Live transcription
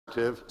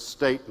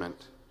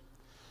statement.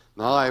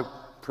 Now, I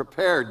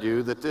prepared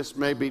you that this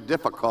may be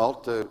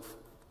difficult to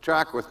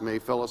track with me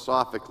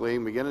philosophically,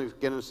 and we get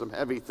into some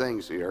heavy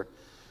things here.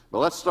 But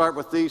let's start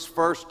with these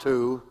first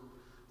two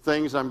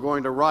things I'm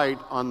going to write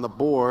on the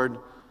board,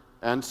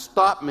 and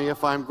stop me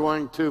if I'm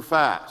going too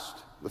fast.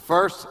 The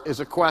first is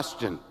a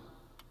question.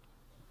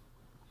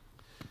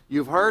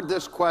 You've heard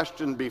this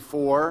question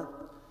before.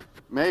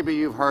 Maybe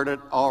you've heard it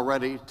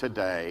already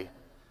today.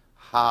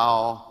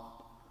 How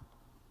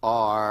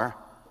are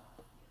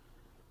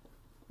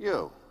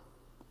you?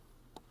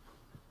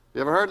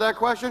 You ever heard that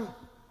question?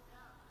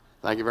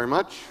 Thank you very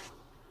much.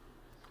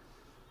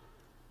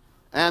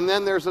 And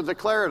then there's a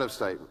declarative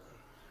statement.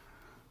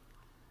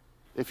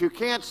 If you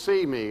can't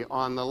see me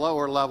on the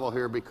lower level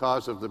here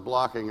because of the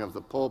blocking of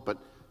the pulpit,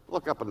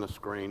 look up on the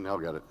screen, they'll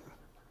get it.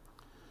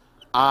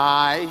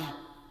 I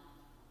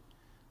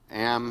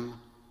am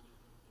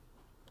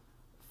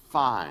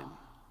fine.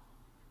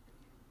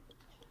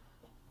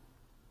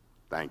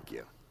 Thank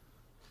you.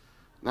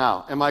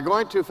 Now, am I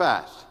going too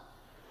fast?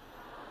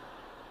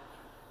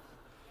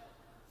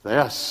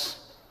 Yes.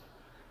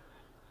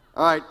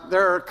 All right,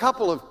 there are a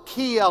couple of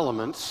key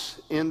elements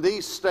in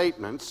these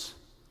statements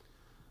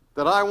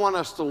that I want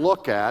us to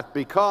look at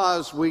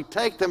because we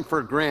take them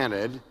for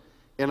granted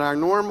in our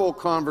normal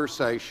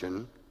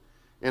conversation,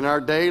 in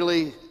our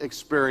daily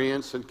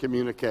experience and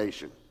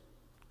communication.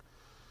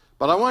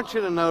 But I want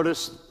you to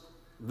notice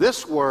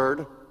this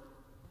word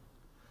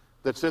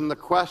that's in the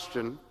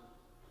question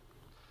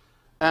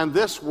and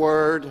this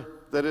word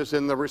that is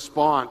in the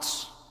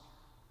response.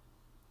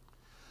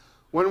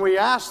 When we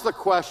ask the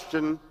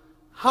question,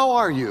 how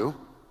are you?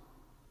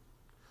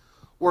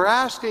 We're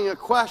asking a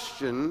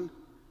question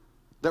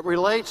that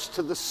relates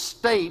to the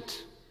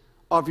state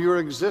of your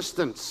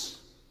existence.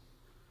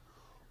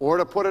 Or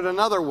to put it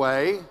another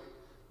way,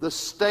 the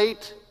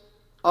state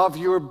of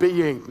your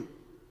being.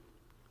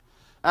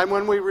 And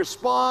when we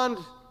respond,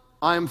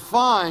 I'm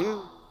fine,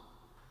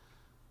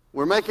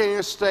 we're making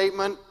a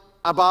statement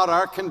about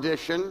our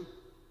condition,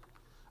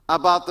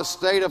 about the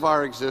state of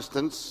our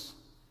existence,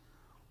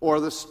 or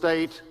the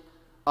state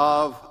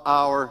of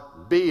our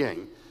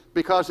being.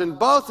 Because in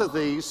both of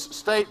these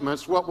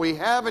statements, what we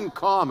have in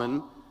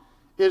common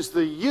is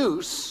the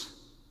use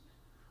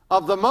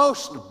of the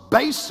most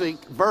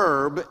basic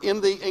verb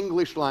in the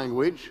English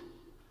language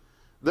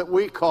that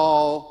we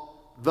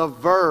call the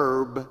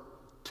verb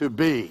to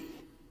be.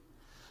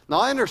 Now,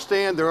 I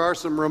understand there are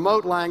some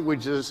remote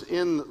languages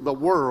in the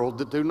world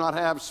that do not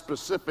have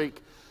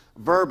specific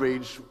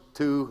verbiage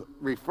to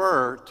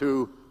refer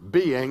to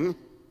being,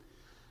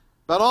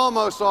 but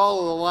almost all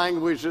of the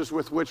languages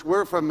with which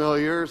we're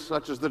familiar,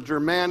 such as the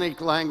Germanic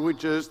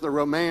languages, the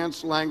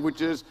Romance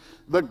languages,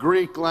 the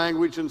Greek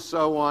language, and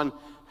so on,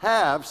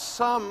 have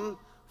some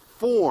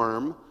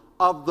form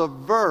of the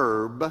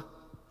verb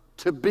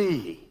to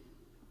be.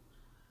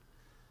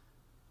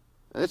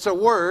 It's a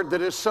word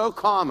that is so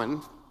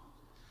common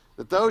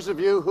that those of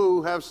you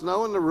who have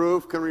snow on the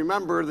roof can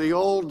remember the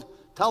old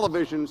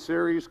television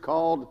series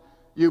called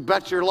You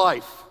Bet Your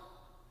Life,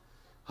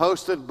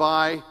 hosted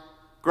by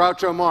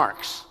Groucho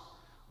Marx,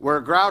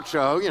 where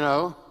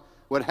Groucho,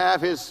 would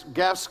have his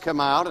guests come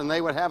out and they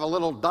would have a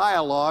little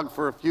dialogue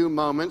for a few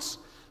moments,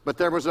 but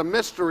there was a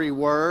mystery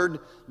word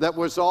that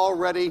was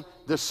already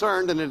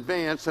discerned in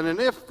advance, and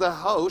if the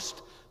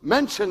host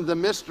mentioned the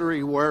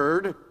mystery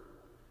word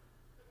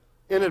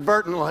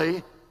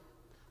inadvertently,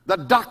 the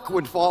duck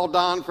would fall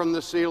down from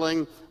the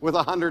ceiling with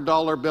a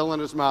 $100 bill in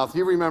his mouth.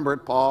 You remember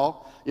it,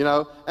 Paul,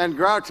 and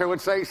Groucho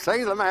would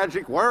say the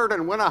magic word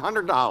and win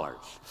 $100.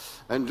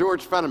 And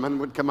George Fenneman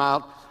would come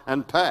out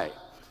and pay.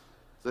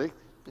 See?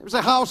 It was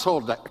a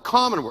household a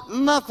common word.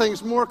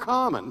 Nothing's more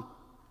common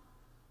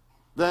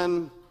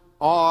than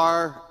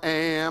are,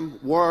 am,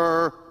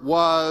 were,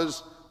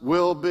 was,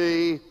 will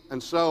be,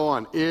 and so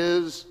on.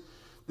 Is.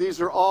 These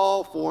are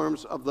all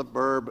forms of the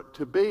verb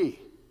to be.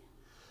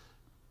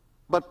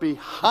 But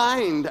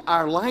behind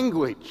our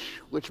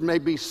language, which may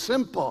be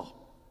simple,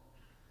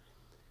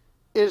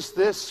 is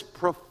this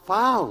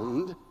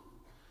profound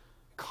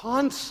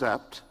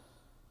concept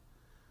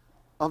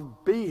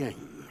of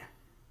being.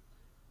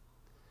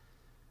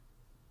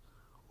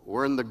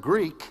 Or in the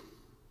Greek,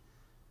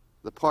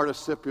 the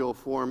participial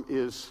form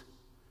is,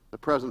 the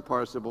present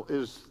participle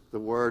is the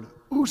word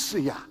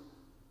ousia,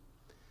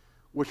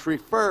 which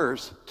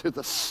refers to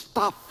the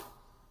stuff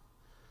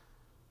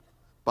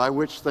by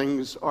which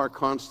things are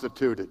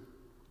constituted,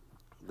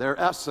 their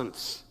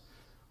essence,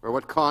 or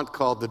what Kant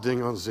called the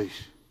Ding an sich.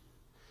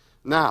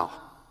 Now,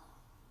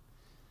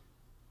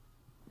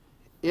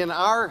 in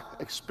our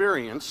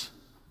experience,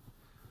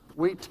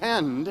 we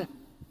tend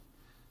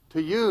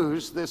to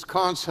use this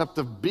concept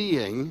of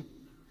being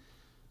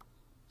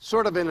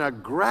sort of in a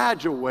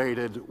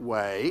graduated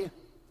way,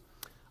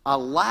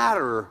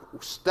 a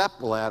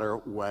step-ladder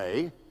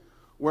way,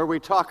 where we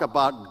talk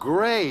about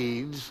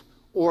grades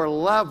or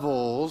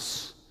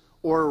levels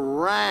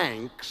or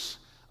ranks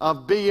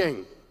of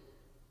being.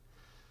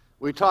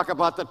 We talk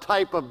about the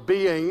type of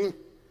being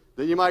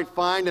that you might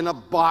find in a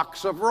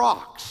box of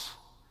rocks.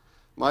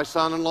 My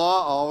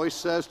son-in-law always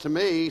says to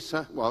me,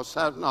 well,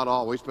 not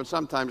always, but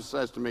sometimes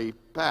says to me,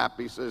 Pap,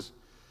 he says,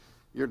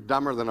 you're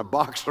dumber than a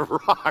box of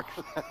rocks.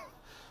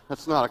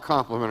 That's not a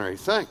complimentary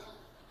thing.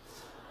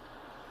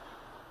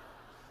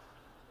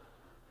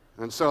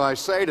 And so I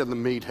say to the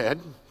meathead,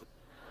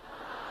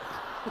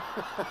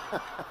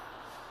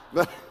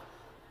 but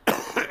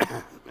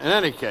in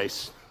any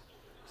case,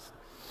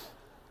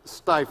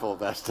 stifle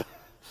Vesta.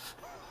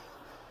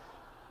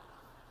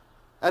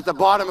 At the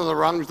bottom of the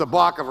rungs, the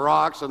box of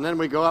rocks, and then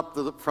we go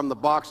up from the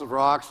box of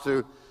rocks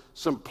to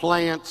some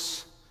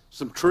plants,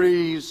 some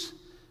trees,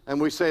 and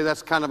we say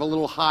that's kind of a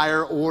little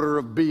higher order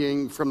of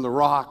being from the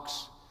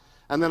rocks.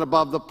 And then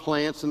above the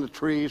plants and the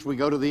trees, we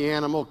go to the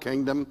animal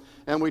kingdom,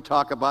 and we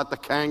talk about the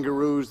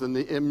kangaroos and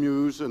the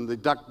emus and the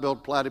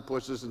duck-billed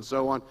platypuses and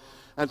so on,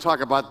 and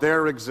talk about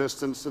their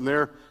existence and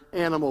their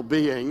animal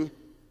being. And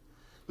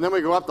then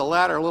we go up the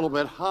ladder a little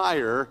bit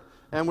higher,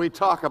 and we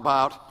talk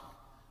about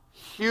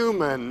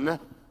human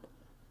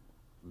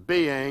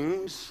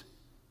beings.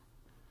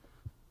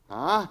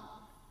 I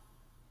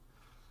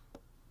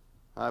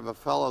have a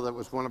fellow that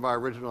was one of our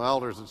original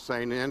elders at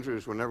St.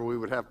 Andrews. Whenever we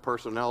would have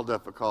personnel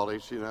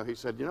difficulties, he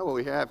said, you know what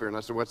we have here? And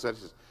I said, what's that?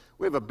 He says,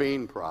 we have a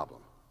bean problem.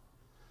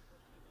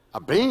 A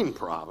bean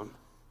problem?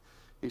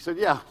 He said,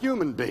 yeah,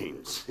 human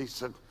beings. He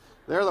said,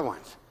 they're the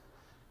ones.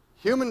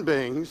 Human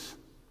beings,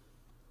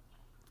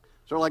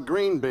 sort of like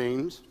green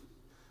beans,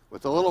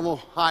 with a little more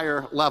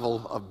higher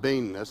level of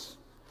beanness.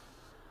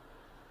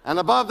 And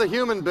above the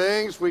human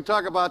beings, we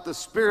talk about the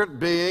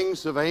spirit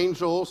beings of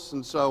angels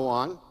and so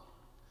on.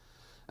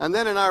 And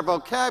then in our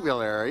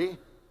vocabulary,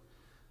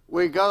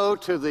 we go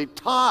to the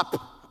top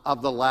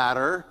of the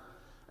ladder,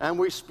 and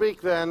we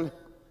speak then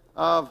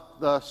of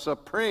the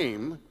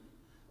supreme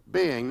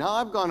being. Now,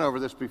 I've gone over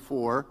this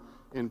before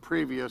in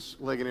previous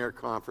Ligonier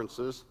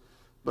conferences,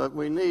 but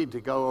we need to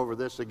go over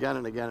this again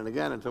and again and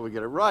again until we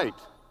get it right.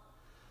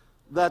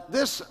 That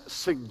this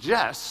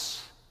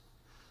suggests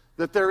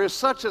that there is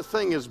such a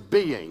thing as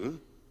being,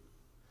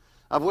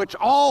 of which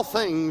all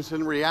things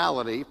in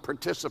reality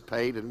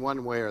participate in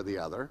one way or the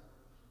other,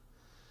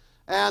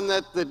 and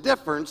that the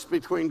difference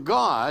between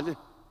God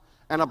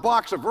and a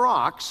box of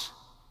rocks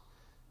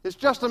is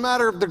just a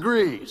matter of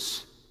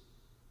degrees.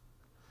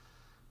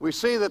 We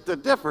see that the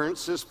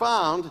difference is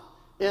found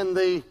in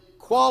the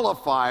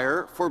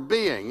qualifier for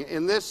being,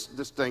 in this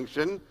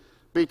distinction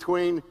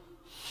between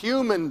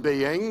human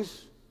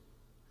beings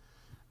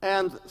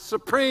and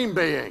supreme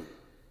being.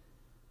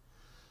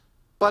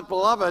 But,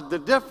 beloved, the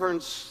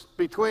difference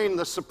between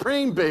the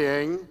supreme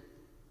being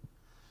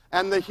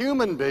and the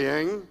human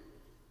being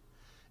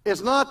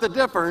is not the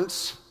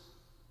difference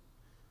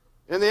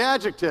in the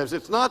adjectives.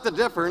 It's not the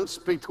difference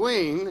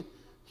between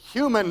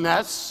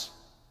humanness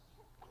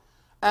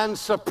and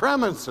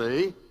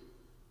supremacy.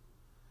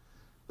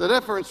 The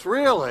difference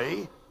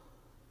really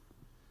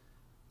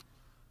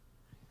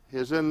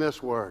is in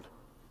this word,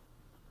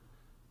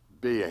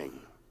 being.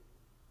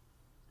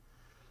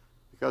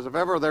 Because if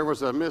ever there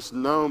was a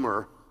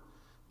misnomer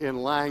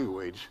in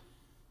language,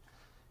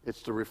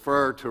 it's to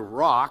refer to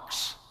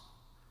rocks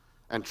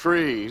and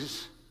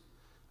trees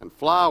and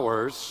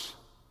flowers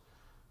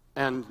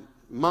and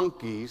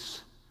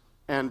monkeys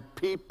and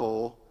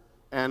people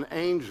and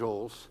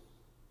angels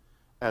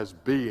as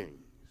beings.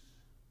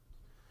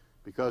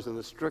 Because in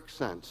the strict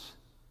sense,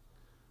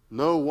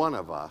 no one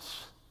of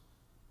us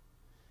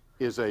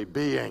is a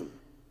being.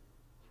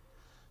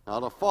 Now,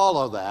 to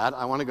follow that,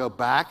 I want to go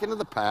back into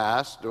the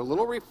past, do a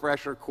little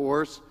refresher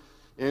course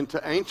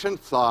into ancient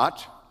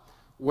thought,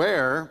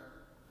 where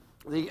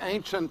the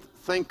ancient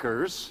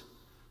thinkers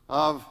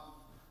of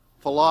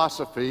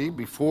philosophy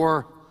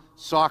before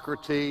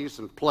Socrates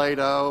and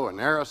Plato and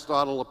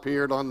Aristotle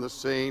appeared on the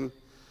scene,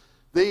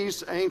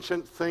 these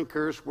ancient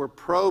thinkers were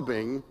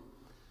probing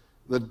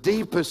the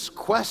deepest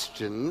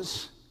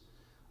questions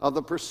of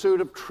the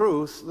pursuit of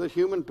truth that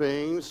human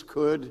beings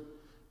could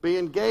be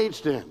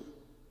engaged in.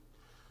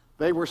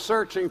 They were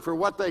searching for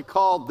what they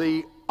called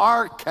the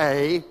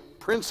arche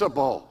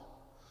principle,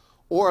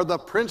 or the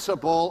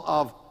principle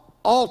of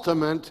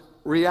ultimate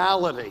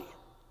reality.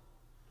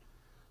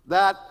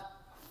 That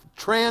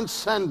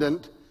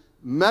transcendent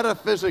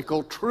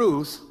metaphysical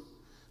truth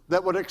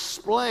that would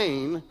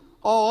explain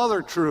all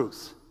other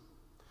truth.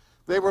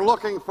 They were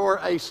looking for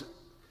a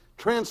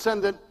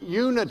transcendent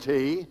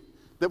unity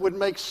that would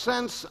make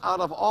sense out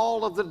of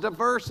all of the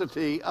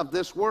diversity of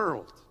this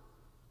world.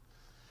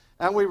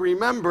 And we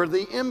remember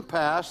the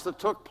impasse that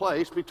took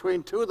place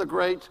between two of the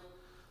great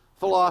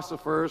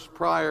philosophers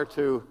prior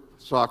to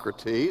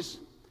Socrates,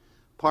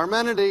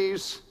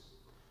 Parmenides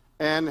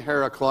and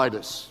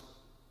Heraclitus.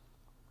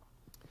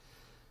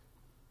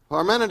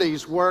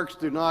 Parmenides' works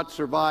do not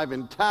survive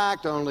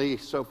intact, only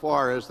so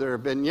far as there are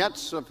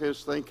vignettes of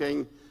his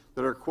thinking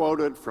that are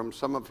quoted from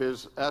some of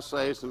his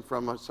essays and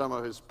from some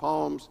of his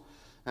poems.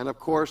 And of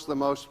course, the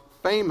most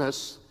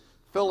famous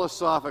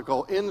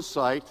philosophical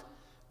insight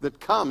that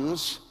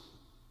comes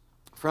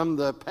from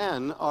the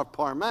pen of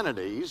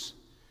Parmenides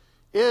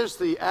is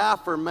the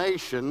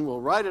affirmation,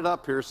 we'll write it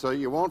up here so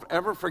you won't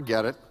ever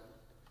forget it,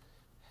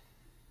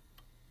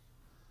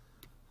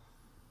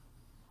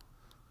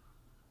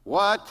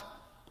 What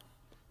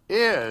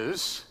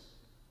is.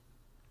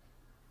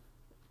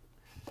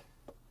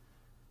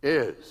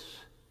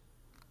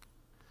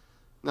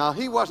 Now,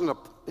 he wasn't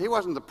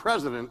the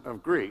president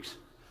of Greece.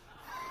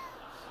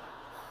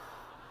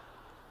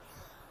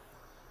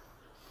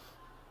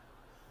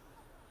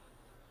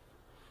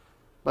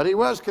 But he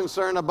was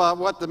concerned about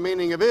what the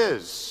meaning of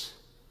is.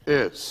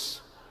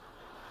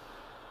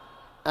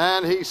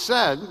 And he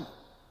said,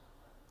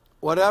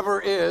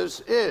 whatever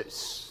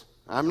is.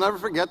 I'll never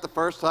forget the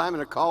first time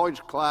in a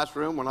college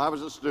classroom when I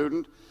was a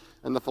student,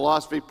 and the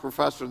philosophy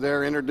professor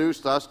there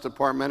introduced us to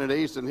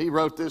Parmenides, and he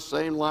wrote this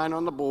same line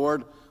on the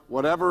board,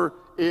 whatever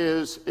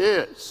is.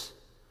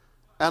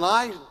 And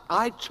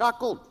I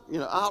chuckled,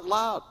 out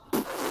loud.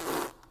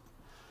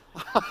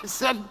 I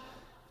said,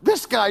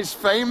 this guy's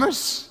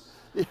famous.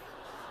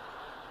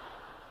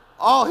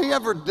 All he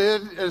ever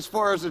did as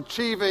far as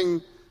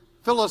achieving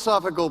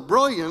philosophical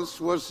brilliance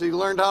was he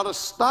learned how to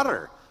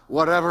stutter.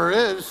 Whatever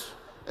is.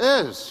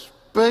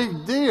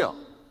 Big deal.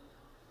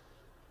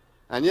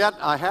 And yet,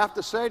 I have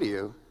to say to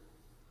you,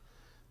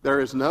 there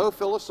is no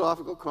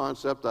philosophical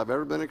concept I've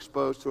ever been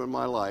exposed to in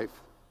my life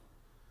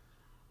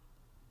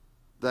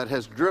that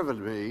has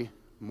driven me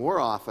more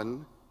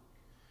often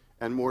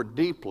and more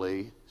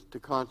deeply to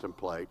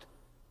contemplate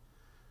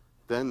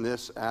than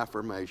this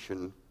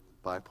affirmation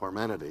by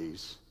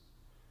Parmenides,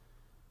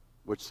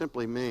 which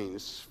simply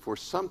means for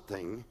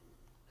something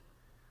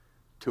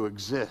to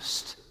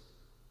exist,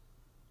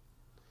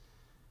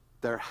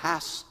 there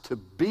has to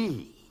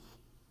be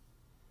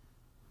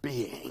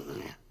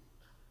being.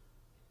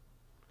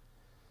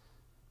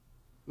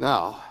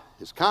 Now,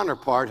 his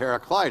counterpart,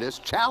 Heraclitus,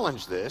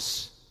 challenged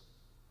this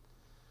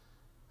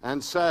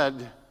and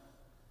said,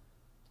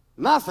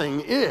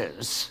 nothing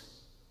is.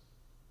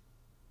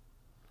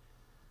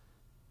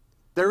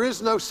 There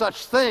is no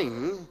such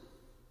thing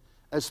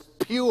as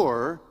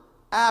pure,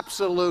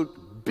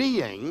 absolute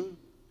being,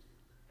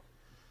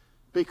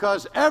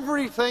 because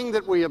everything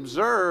that we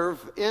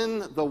observe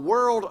in the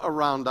world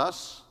around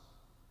us,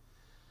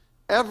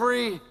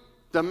 every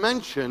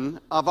dimension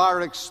of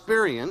our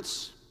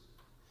experience,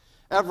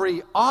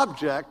 every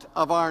object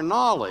of our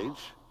knowledge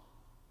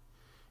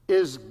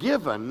is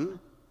given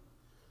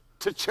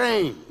to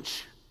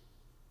change.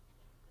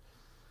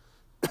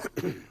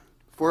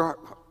 For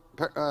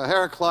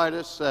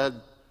Heraclitus said,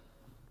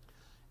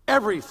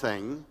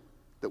 everything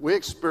that we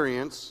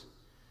experience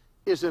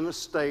is in a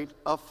state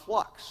of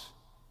flux.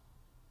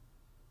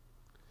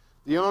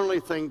 The only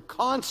thing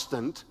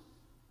constant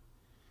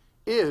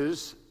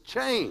is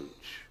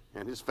change.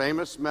 And his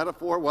famous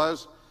metaphor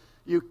was,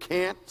 you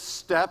can't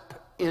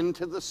step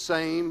into the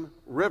same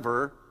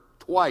river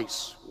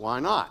twice. Why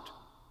not?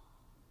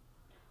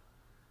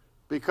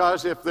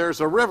 Because if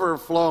there's a river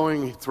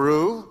flowing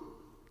through,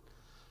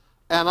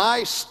 and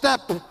I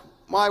step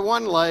my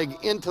one leg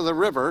into the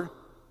river,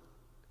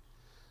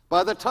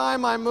 by the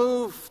time I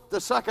move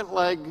the second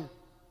leg,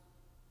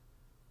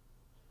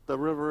 the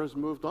river has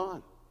moved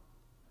on.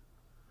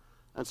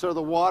 And so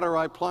the water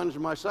I plunge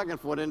my second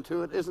foot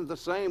into, it isn't the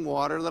same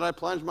water that I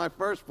plunged my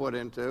first foot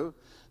into.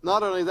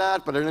 Not only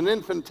that, but at an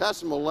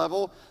infinitesimal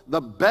level,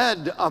 the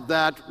bed of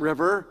that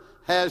river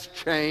has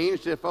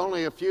changed, if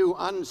only a few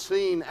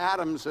unseen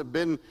atoms have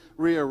been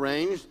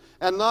rearranged.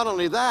 And not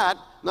only that,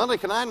 not only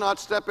can I not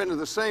step into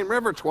the same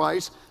river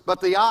twice, but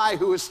the I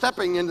who is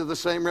stepping into the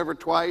same river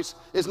twice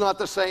is not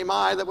the same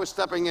I that was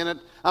stepping in it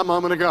a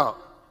moment ago.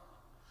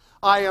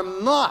 I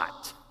am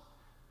not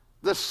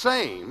the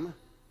same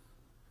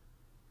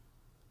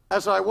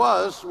as I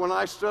was when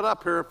I stood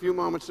up here a few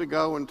moments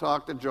ago and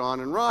talked to John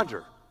and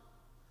Roger.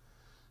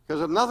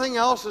 Because if nothing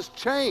else has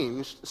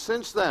changed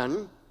since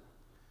then,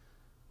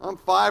 I'm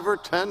 5 or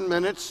 10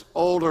 minutes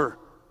older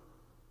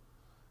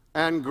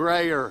and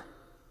grayer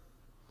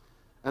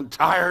and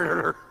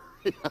tireder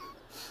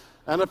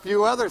and a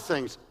few other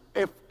things.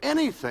 If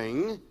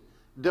anything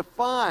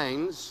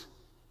defines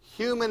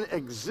human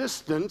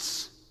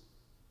existence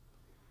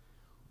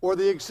or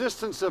the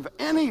existence of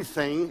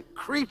anything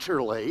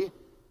creaturely,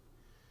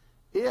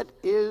 it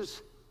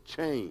is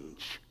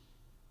change,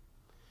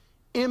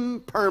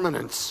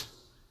 impermanence.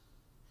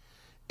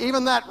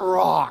 Even that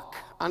rock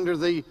under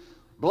the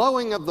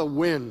blowing of the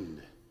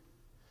wind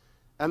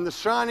and the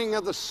shining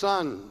of the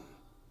sun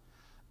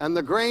and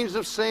the grains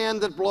of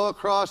sand that blow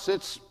across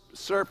its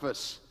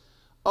surface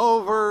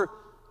over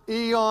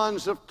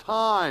eons of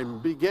time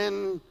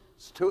begins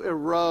to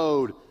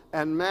erode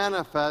and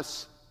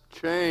manifests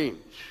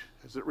change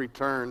as it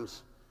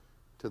returns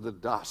to the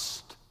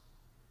dust.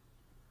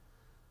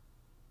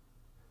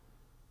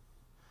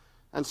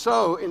 And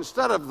so,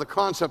 instead of the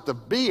concept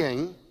of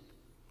being,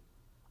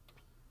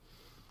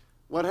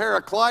 what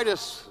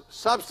Heraclitus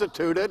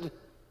substituted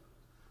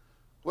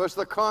was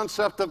the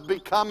concept of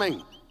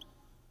becoming.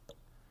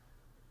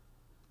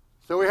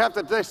 So we have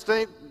to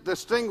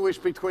distinguish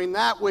between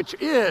that which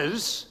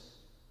is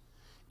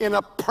in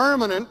a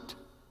permanent,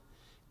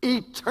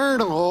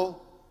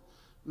 eternal,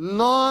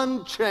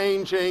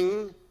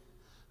 non-changing,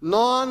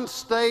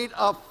 non-state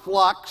of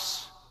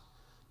flux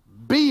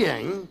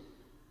being,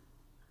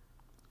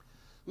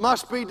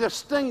 must be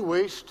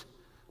distinguished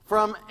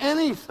from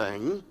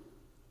anything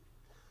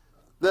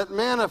that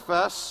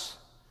manifests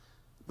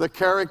the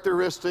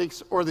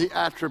characteristics or the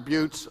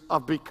attributes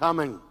of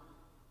becoming.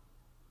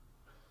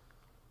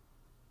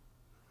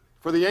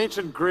 For the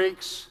ancient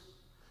Greeks,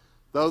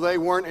 though they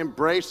weren't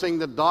embracing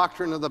the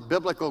doctrine of the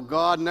biblical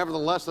God,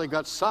 nevertheless they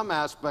got some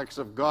aspects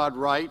of God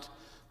right.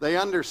 They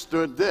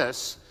understood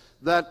this,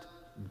 that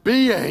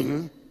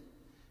being,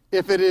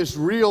 if it is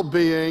real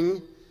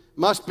being,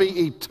 must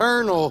be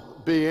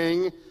eternal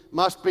being,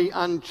 must be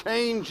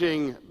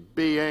unchanging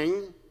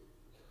being,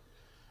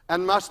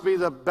 and must be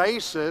the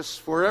basis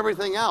for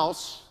everything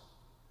else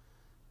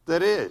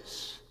that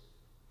is.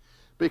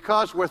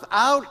 Because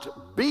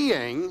without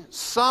being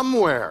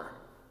somewhere,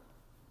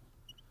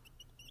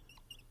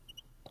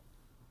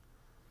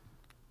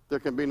 there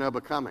can be no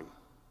becoming.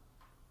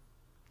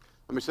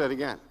 Let me say it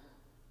again.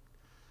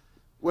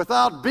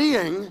 Without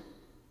being,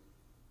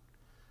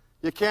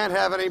 you can't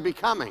have any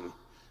becoming.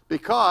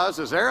 Because,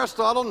 as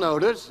Aristotle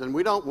noted, and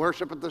we don't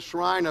worship at the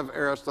shrine of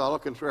Aristotle,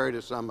 contrary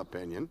to some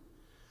opinion,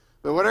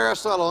 but what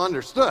Aristotle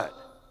understood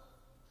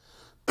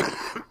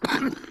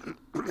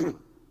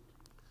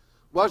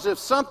was if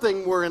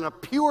something were in a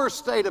pure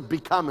state of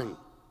becoming,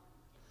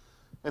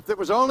 if it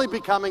was only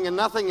becoming and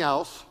nothing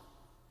else,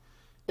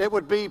 it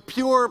would be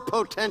pure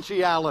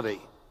potentiality.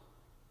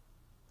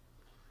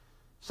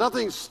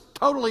 Something's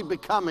totally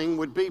becoming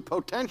would be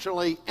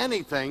potentially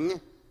anything,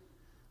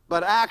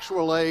 but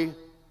actually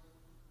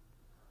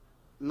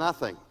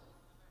nothing.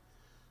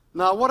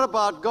 Now, what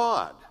about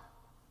God?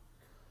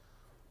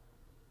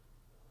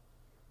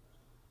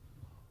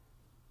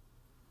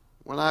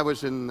 When I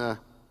was in the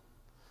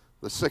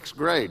 6th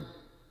grade,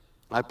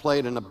 I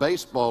played in a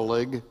baseball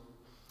league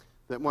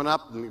that went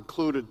up and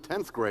included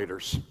 10th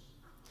graders.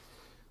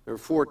 There were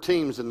 4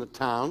 teams in the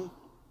town,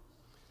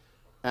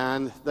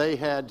 and they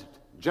had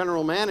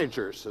general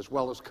managers as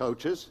well as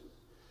coaches,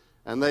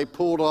 and they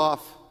pulled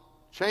off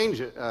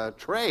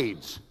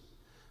trades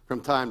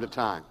from time to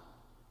time.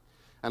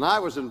 And I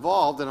was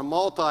involved in a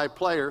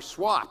multiplayer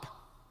swap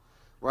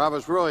where I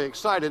was really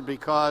excited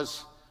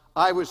because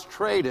I was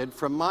traded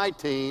from my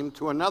team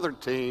to another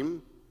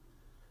team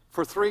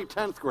for 3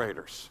 10th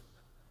graders.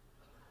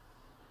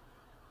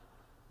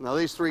 Now,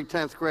 these 3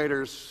 10th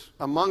graders,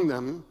 among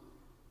them,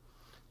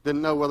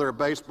 didn't know whether a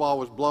baseball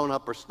was blown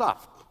up or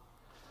stuffed.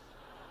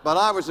 But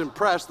I was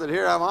impressed that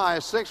here am I, a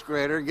 6th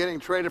grader, getting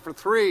traded for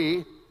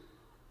 3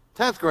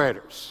 10th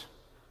graders.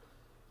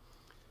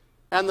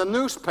 And the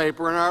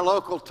newspaper in our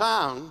local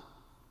town,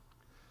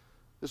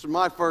 this was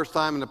my first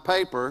time in the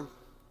paper,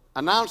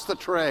 announced the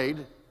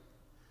trade,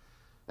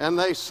 and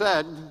they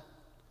said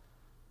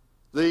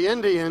the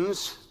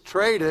Indians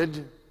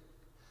traded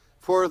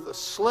for the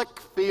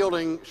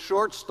slick-fielding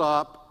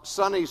shortstop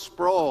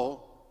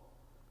R.C.Sproul,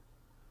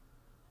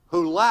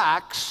 who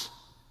lacks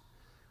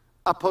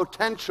a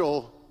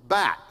potential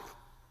bat.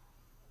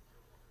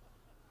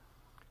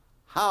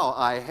 How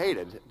I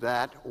hated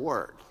that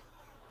word.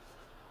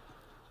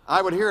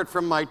 I would hear it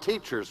from my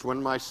teachers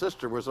when my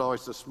sister was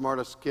always the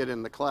smartest kid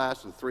in the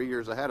class and 3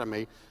 years ahead of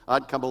me.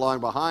 I'd come along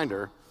behind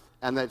her,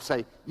 and they'd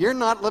say, "You're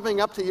not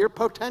living up to your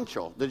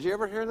potential." Did you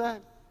ever hear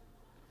that?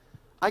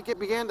 I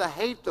began to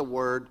hate the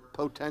word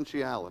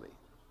potentiality.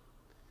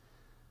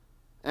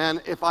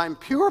 And if I'm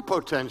pure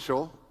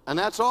potential, and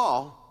that's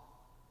all,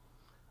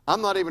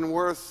 I'm not even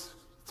worth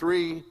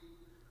 3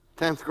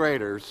 10th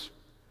graders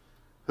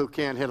who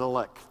can't hit a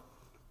lick.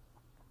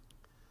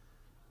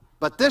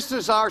 But this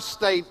is our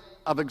state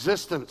of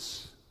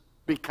existence,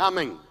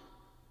 becoming,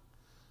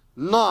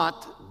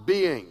 not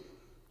being.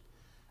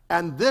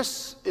 And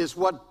this is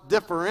what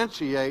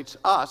differentiates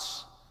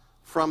us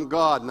from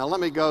God. Now let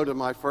me go to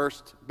my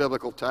first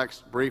biblical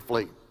text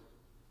briefly,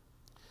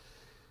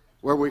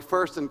 where we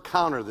first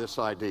encounter this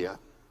idea.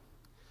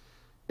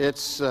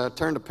 It's,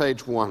 turn to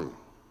page 1.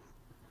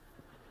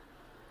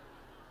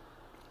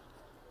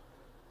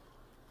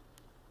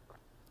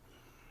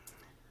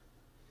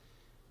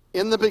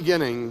 In the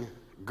beginning,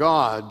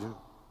 God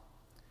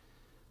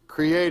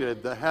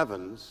created the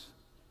heavens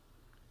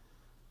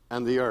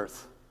and the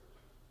earth.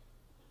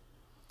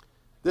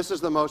 This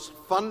is the most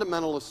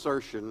fundamental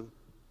assertion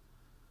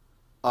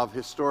of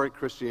historic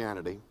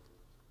Christianity,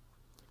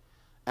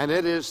 and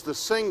it is the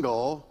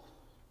single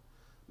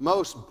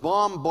most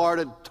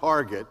bombarded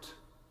target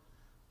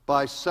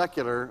by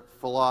secular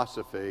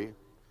philosophy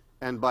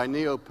and by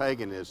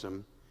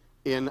neo-paganism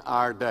in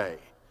our day.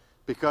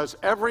 Because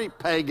every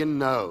pagan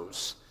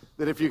knows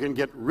that if you can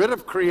get rid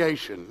of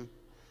creation,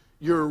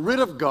 you're rid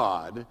of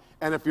God,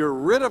 and if you're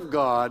rid of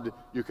God,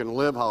 you can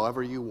live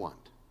however you want.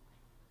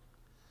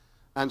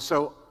 And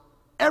so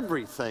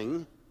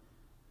everything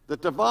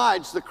that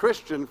divides the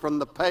Christian from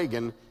the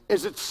pagan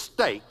is at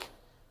stake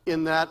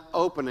in that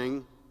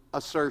opening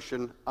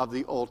assertion of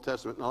the Old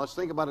Testament. Now let's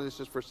think about it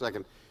just for a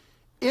second.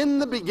 In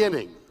the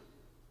beginning.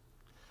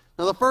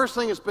 Now the first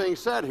thing that's being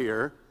said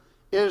here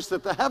is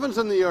that the heavens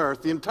and the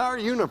earth, the entire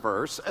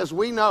universe as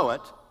we know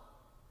it,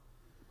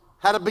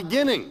 had a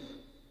beginning.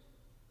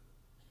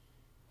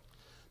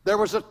 There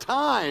was a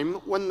time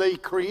when the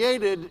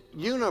created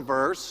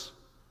universe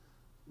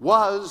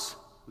was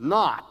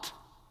not.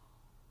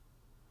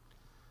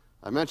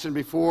 I mentioned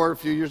before, a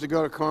few years ago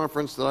at a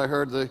conference, that I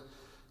heard the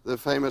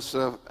famous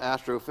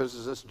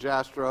astrophysicist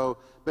Jastrow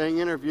being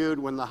interviewed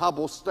when the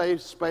Hubble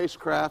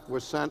spacecraft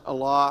was sent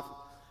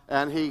aloft,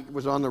 and he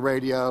was on the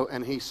radio,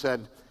 and he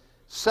said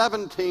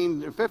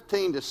 15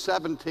 to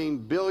 17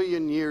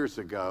 billion years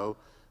ago,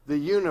 the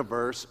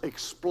universe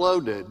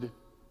exploded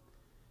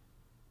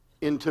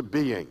into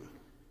being.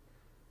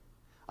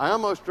 I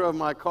almost drove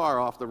my car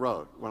off the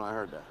road when I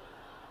heard that.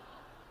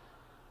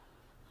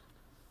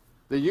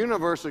 The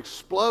universe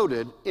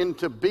exploded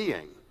into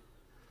being.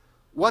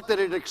 What did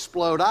it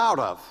explode out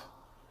of?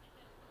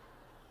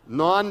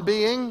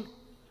 Non-being?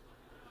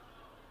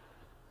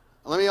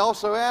 Let me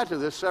also add to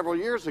this, several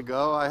years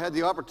ago, I had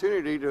the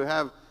opportunity to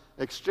have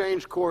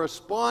exchange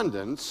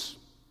correspondence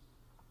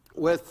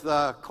with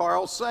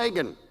Carl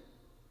Sagan.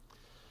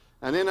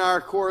 And in our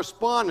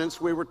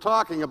correspondence, we were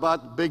talking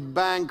about Big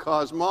Bang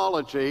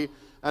cosmology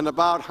and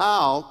about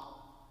how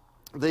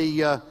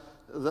the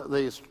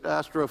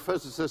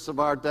astrophysicists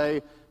of our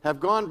day have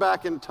gone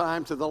back in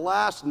time to the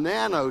last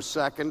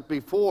nanosecond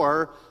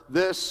before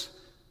this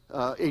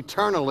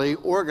eternally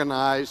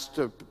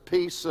organized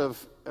piece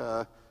of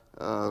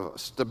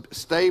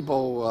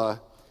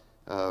stable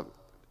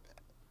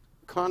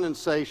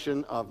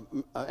condensation of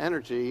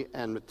energy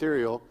and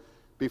material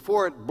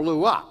before it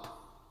blew up.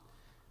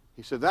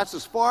 He said, that's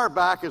as far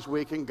back as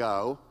we can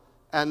go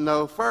and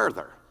no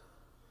further.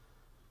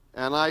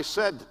 And I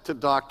said to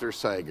Dr.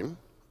 Sagan,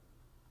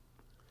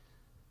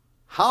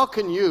 how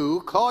can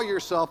you call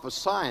yourself a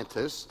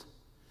scientist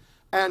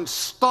and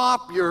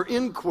stop your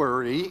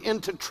inquiry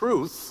into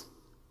truth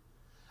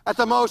at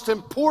the most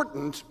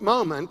important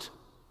moment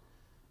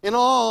in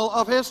all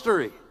of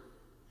history?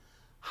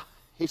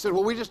 He said,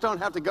 well, we just don't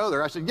have to go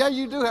there. I said, yeah,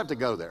 you do have to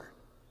go there.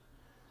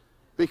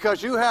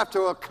 Because you have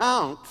to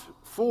account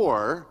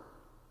for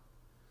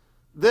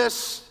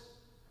this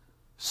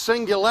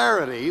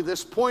singularity,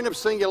 this point of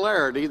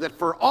singularity that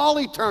for all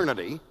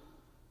eternity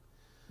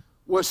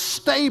was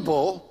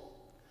stable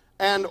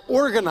and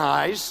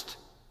organized,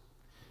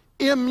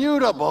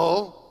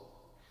 immutable,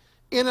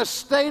 in a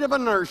state of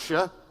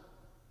inertia,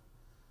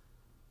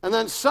 and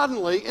then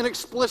suddenly,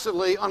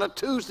 inexplicably, on a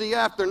Tuesday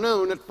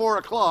afternoon at 4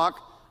 o'clock,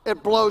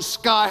 it blows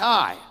sky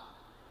high.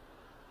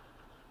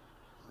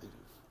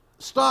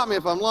 Stop me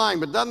if I'm lying,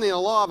 but doesn't the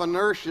law of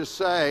inertia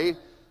say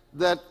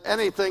that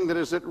anything that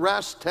is at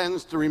rest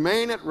tends to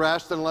remain at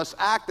rest unless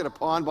acted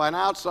upon by an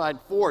outside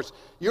force?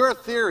 Your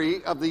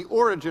theory of the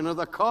origin of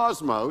the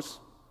cosmos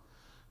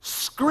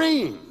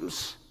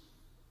screams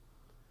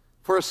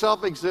for a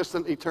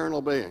self-existent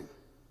eternal being.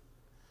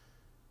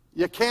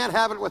 You can't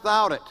have it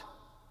without it.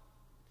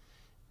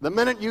 The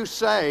minute you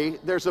say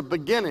there's a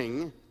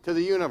beginning to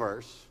the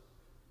universe,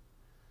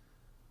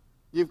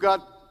 you've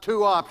got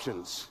two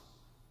options.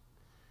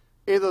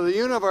 Either the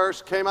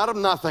universe came out of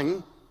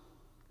nothing,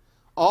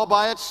 all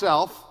by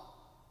itself,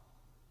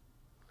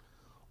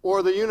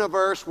 or the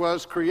universe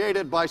was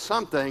created by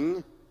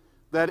something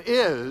that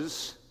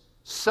is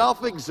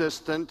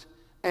self-existent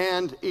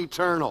and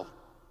eternal.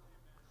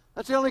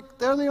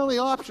 They're the only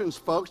options,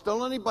 folks.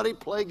 Don't let anybody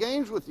play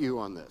games with you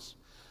on this.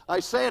 I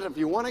say it, if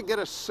you want to get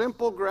a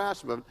simple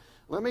grasp of it,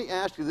 let me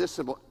ask you this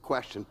simple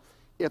question.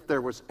 If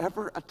there was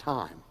ever a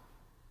time,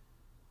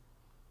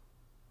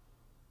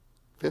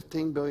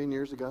 15 billion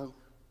years ago,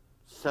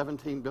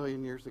 17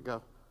 billion years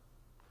ago,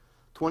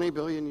 20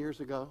 billion years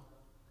ago,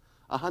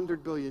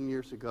 100 billion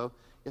years ago,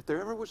 if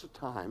there ever was a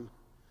time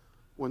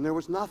when there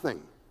was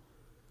nothing,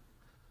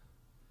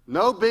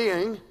 no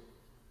being,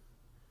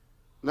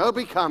 no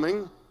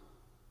becoming,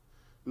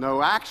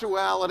 no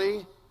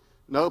actuality,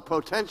 no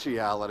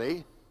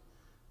potentiality,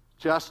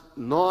 just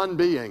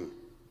non-being,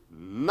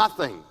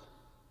 nothing.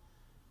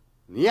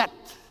 Yet,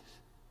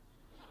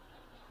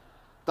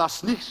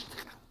 das nicht.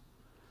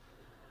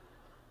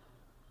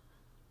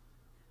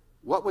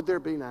 What would there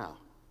be now?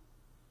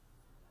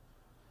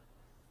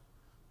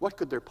 What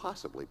could there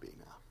possibly be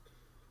now?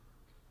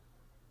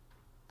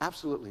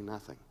 Absolutely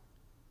nothing.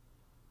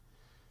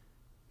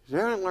 If you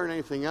haven't learned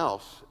anything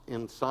else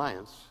in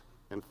science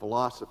and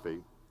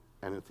philosophy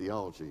and in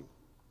theology,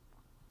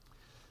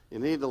 you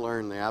need to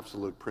learn the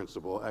absolute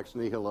principle, ex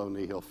nihilo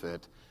nihil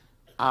fit,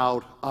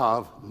 out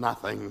of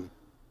nothing,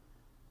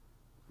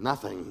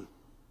 nothing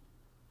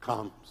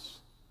comes.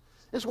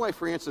 This is why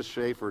Francis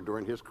Schaeffer,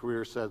 during his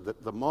career, said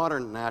that the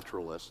modern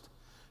naturalist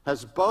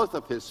has both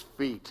of his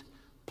feet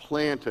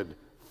planted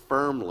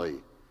firmly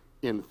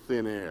in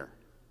thin air.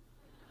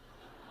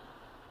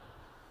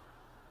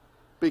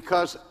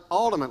 Because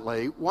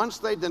ultimately, once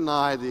they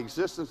deny the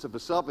existence of a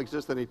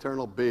self-existent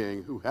eternal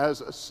being who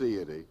has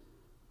aseity,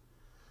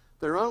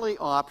 their only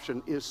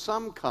option is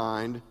some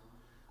kind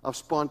of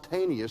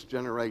spontaneous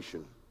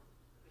generation,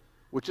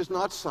 which is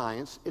not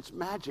science, it's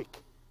magic.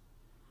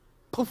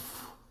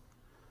 Poof!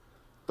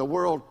 The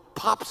world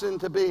pops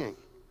into being,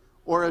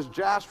 or as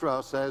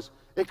Jastrow says,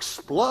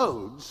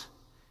 explodes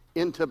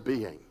into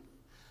being.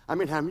 I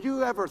mean, have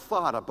you ever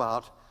thought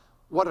about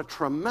what a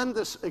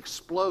tremendous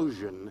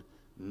explosion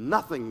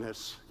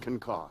nothingness can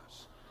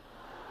cause.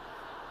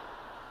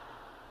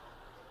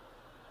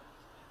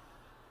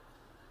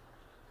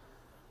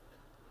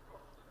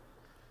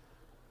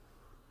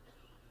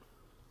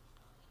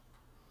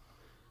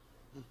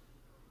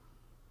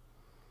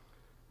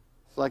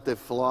 It's like the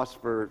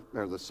philosopher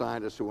or the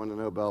scientist who won the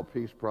Nobel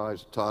Peace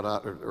Prize taught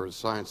out, or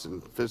science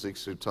and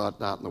physics who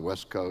taught out in the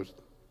West Coast,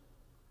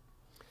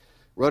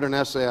 wrote an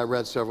essay I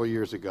read several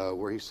years ago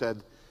where he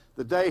said,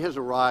 the day has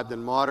arrived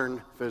in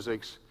modern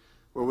physics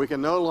where we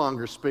can no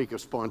longer speak of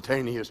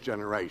spontaneous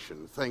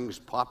generation, things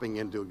popping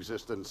into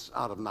existence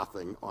out of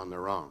nothing on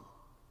their own.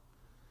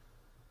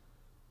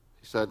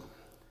 He said,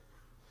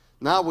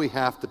 now we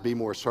have to be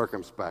more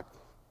circumspect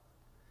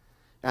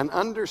and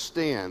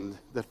understand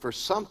that for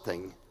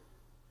something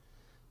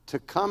to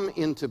come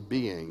into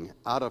being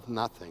out of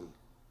nothing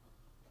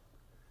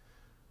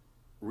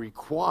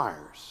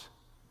requires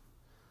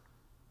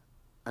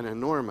an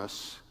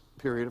enormous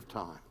period of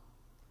time.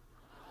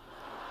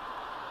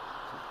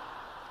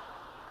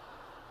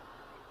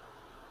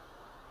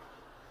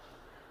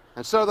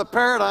 And so the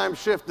paradigm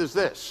shift is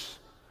this.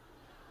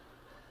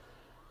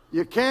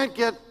 You can't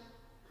get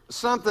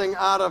something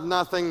out of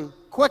nothing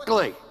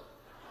quickly.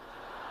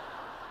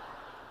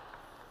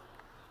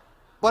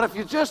 But if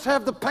you just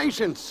have the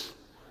patience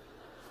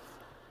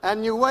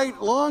and you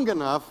wait long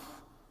enough,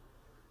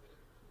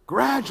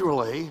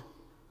 gradually,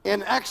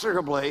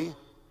 inexorably,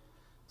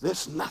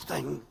 this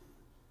nothing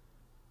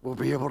will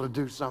be able to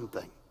do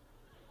something.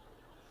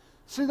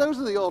 See, those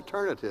are the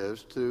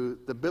alternatives to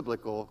the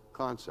biblical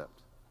concept.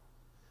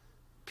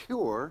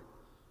 Pure,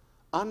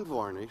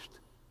 unvarnished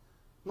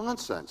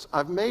nonsense.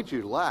 I've made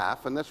you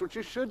laugh, and that's what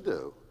you should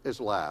do, is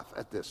laugh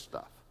at this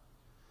stuff,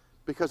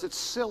 because it's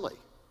silly.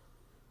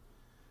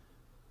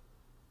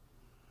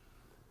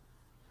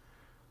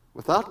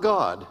 Without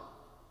God,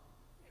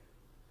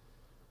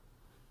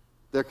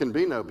 there can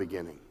be no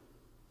beginning.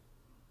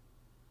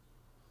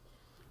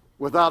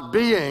 Without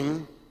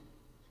being,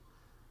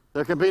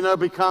 there can be no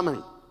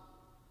becoming.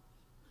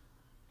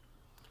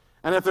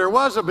 And if there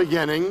was a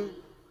beginning,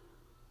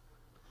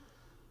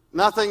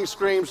 nothing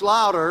screams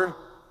louder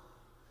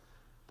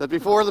that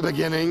before the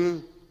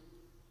beginning,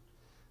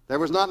 there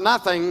was not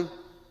nothing,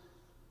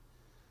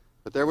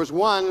 but there was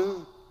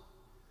one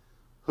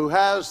who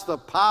has the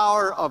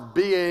power of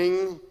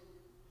being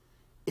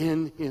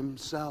in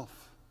himself.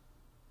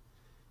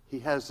 He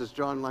has, as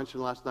John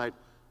mentioned last night,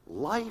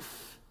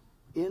 life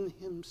in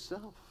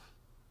himself.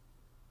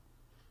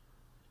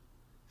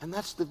 And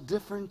that's the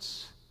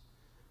difference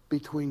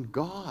between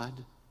God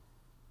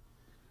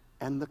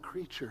and the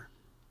creature,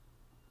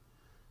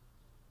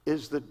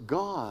 is that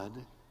God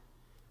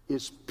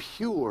is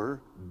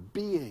pure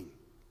being.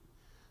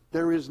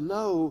 There is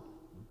no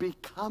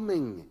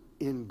becoming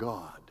in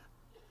God.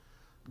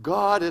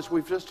 God, as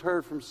we've just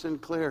heard from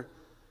Sinclair,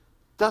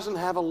 doesn't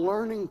have a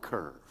learning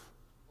curve.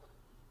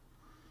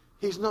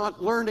 He's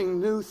not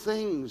learning new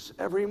things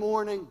every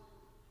morning.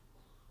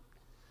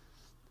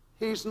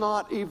 He's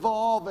not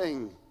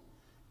evolving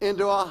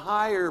into a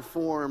higher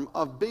form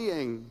of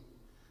being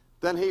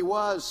than he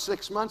was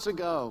 6 months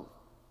ago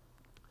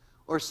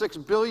or 6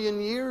 billion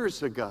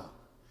years ago.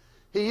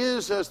 He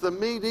is, as the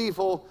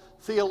medieval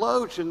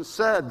theologian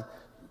said,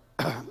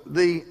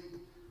 the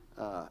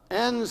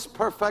ens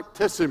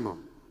perfectissimum.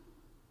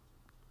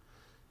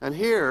 And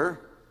here,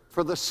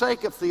 for the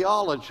sake of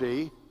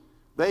theology,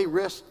 they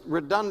risked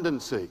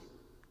redundancy,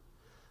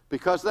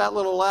 because that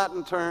little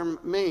Latin term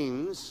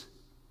means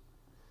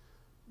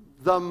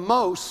the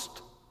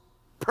most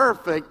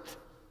perfect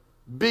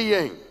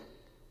being.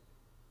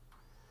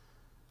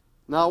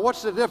 Now,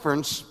 what's the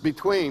difference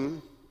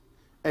between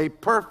a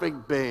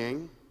perfect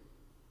being,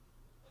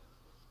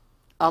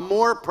 a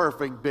more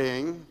perfect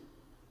being,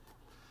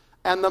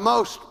 and the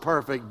most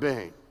perfect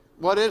being?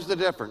 What is the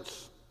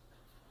difference?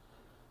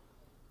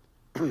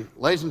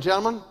 Ladies and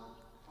gentlemen,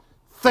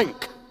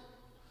 think.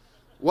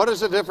 What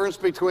is the difference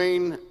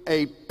between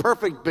a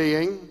perfect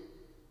being,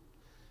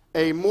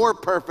 a more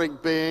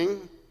perfect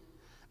being,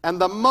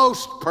 and the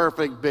most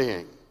perfect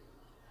being?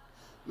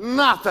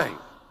 Nothing.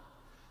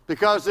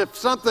 Because if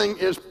something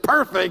is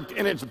perfect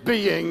in its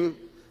being,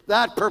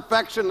 that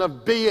perfection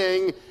of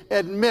being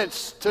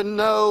admits to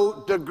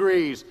no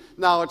degrees.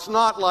 Now, it's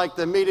not like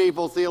the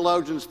medieval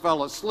theologians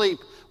fell asleep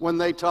when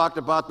they talked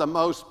about the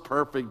most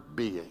perfect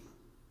being.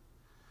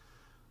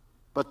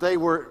 But they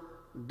were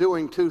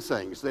doing two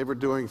things. They were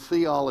doing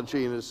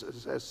theology and,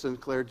 as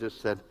Sinclair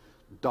just said,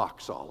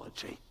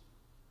 doxology.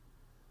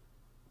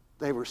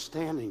 They were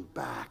standing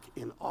back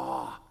in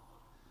awe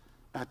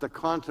at the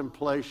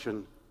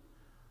contemplation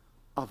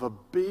of a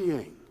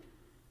being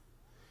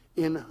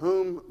in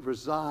whom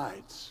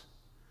resides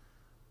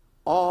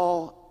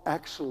all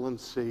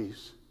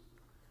excellencies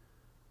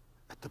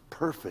at the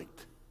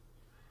perfect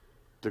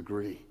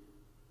degree.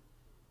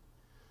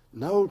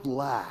 No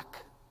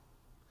lack,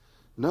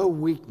 no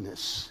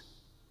weakness,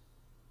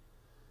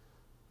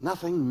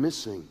 nothing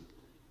missing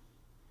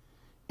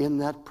in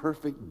that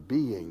perfect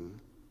being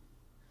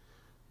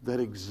that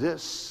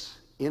exists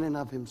in and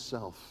of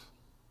himself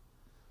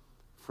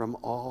from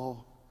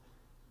all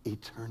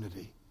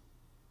eternity.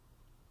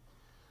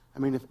 I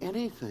mean, if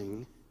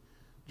anything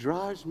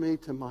drives me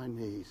to my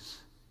knees,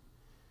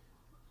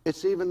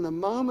 it's even the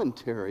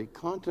momentary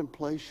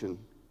contemplation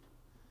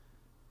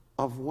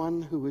of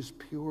one who is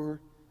pure,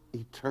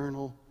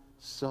 eternal,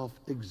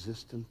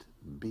 self-existent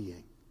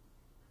being,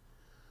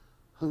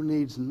 who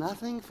needs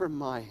nothing from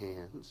my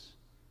hands,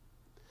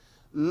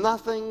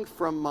 nothing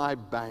from my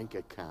bank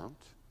account,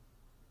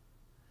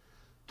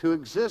 to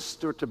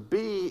exist or to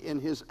be in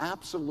his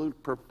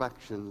absolute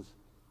perfections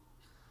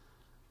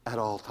at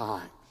all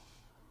times.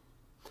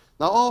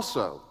 Now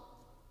also,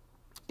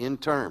 in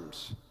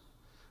terms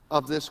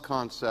of this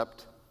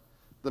concept,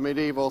 the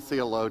medieval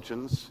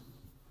theologians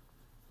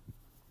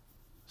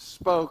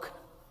spoke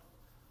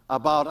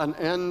about an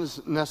ens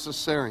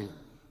necessarium.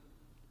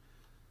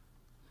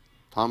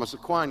 Thomas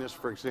Aquinas,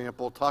 for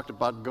example, talked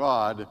about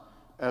God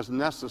as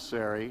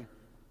necessary.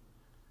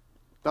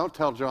 Don't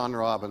tell John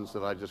Robbins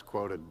that I just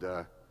quoted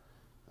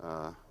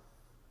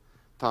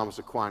Thomas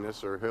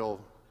Aquinas, or he'll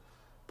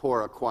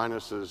pour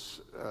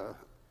Aquinas's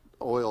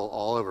oil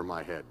all over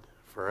my head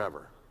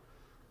forever.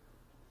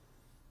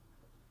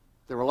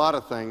 There were a lot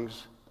of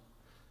things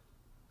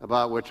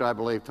about which I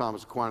believe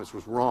Thomas Aquinas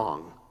was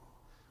wrong.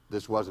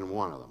 This wasn't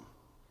one of them.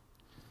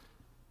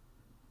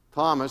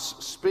 Thomas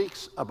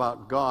speaks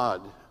about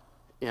God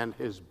and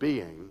his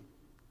being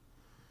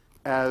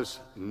as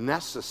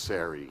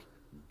necessary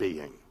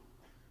being.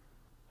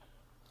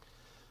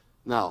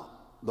 Now,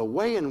 the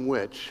way in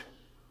which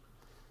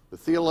the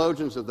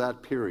theologians of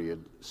that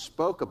period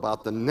spoke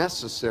about the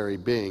necessary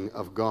being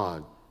of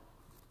God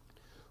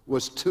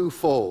was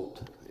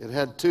twofold. It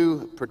had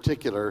two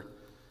particular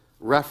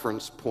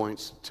reference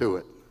points to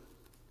it.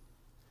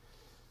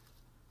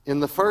 In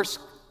the first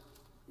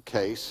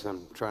case,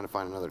 I'm trying to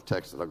find another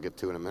text that I'll get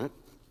to in a minute.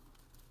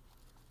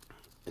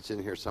 It's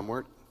in here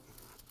somewhere.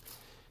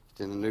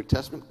 It's in the New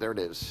Testament. There it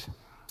is.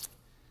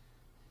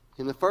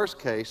 In the first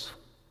case,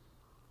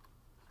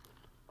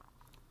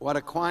 what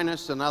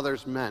Aquinas and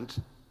others meant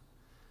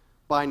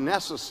by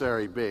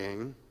necessary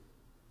being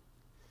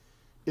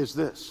is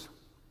this: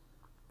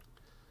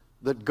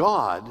 that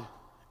God,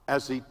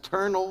 as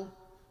eternal,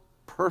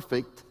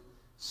 perfect,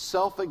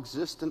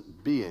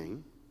 self-existent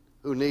being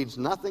who needs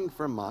nothing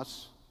from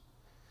us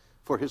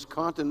for his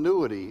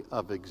continuity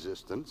of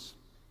existence,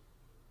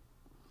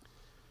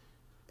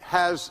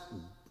 has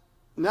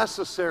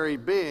necessary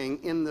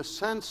being in the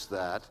sense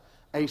that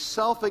a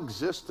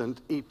self-existent,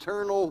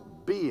 eternal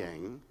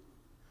being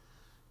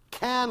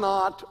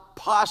cannot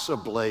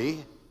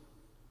possibly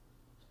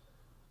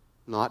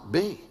not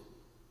be.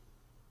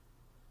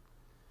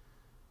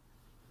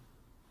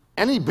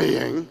 Any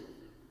being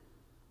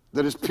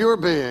that is pure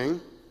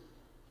being,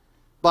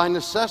 by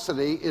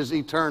necessity, is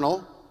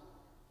eternal,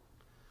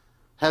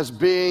 has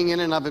being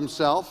in and of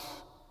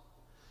himself,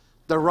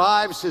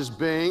 derives his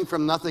being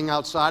from nothing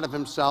outside of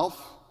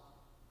himself,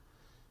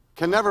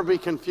 can never be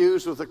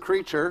confused with a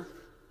creature,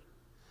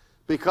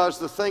 because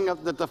the thing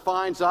that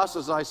defines us,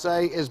 as I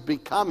say, is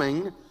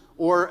becoming,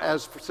 or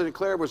as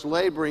Sinclair was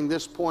laboring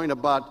this point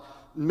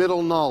about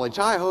middle knowledge.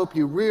 I hope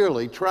you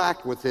really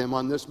tracked with him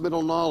on this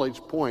middle knowledge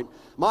point.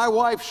 My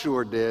wife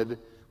sure did.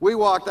 We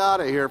walked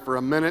out of here for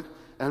a minute,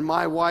 and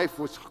my wife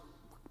was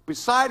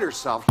beside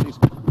herself. She's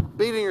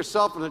beating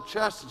herself in the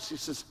chest, and she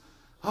says,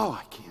 "Oh,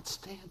 I can't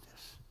stand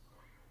this."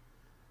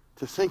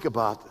 To think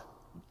about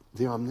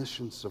the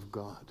omniscience of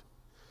God,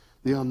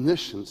 the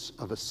omniscience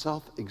of a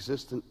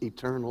self-existent,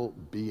 eternal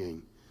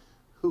being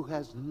who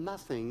has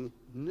nothing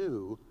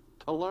new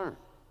to learn.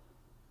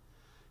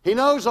 He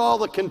knows all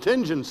the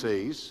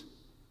contingencies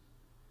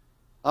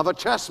of a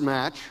chess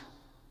match,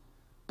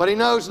 but he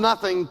knows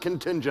nothing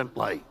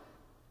contingently.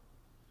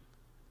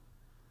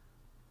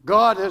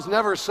 God has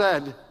never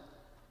said,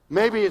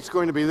 maybe it's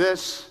going to be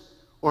this,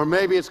 or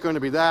maybe it's going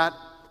to be that.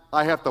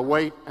 I have to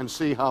wait and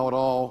see how it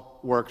all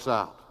works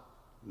out.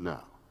 No.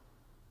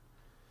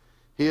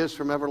 He is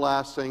from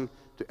everlasting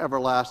to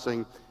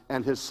everlasting,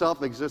 and his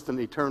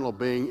self-existent eternal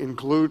being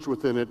includes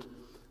within it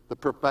the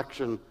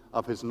perfection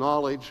of his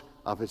knowledge,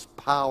 of his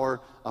power,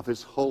 of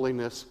his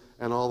holiness,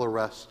 and all the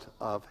rest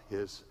of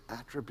his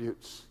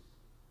attributes.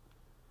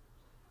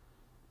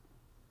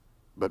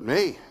 But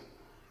me,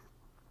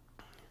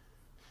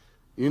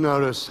 you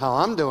notice how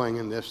I'm doing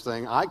in this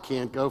thing. I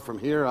can't go from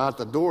here out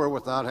the door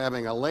without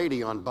having a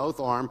lady on both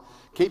arms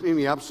keeping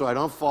me up so I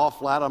don't fall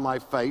flat on my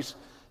face.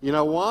 You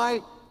know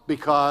why?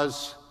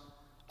 Because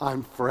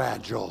I'm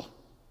fragile.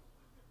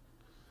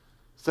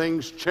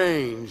 Things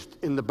changed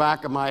in the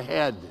back of my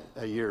head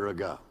a year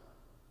ago.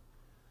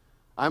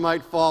 I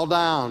might fall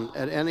down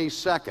at any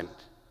second.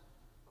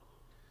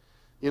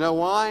 You know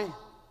why?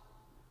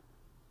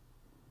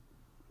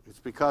 It's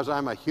because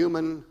I'm a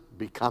human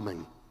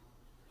becoming.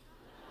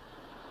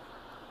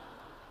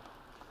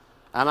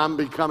 And I'm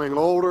becoming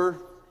older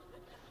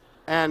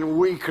and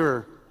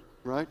weaker,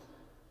 right?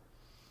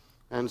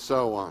 And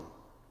so on.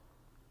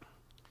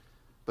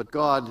 But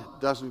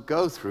God doesn't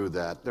go through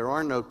that. There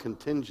are no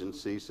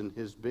contingencies in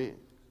his being.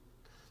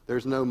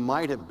 There's no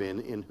might have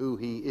been in who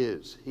he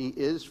is. He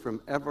is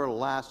from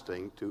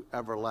everlasting to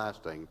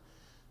everlasting,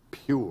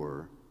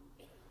 pure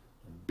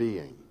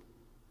being,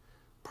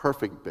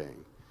 perfect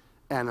being.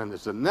 And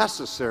as a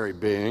necessary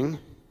being,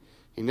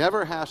 he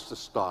never has to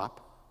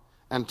stop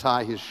and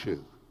tie his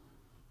shoe.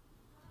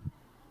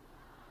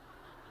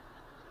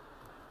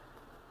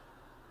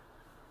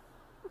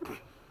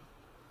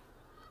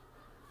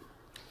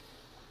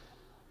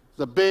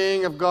 The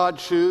being of God's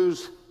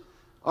shoes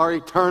are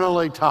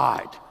eternally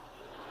tied.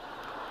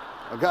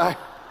 Okay?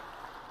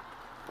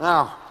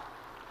 Now,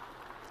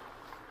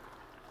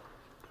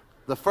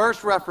 the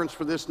first reference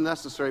for this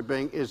necessary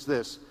being is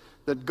this,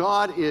 that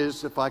God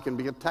is, if I can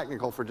be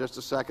technical for just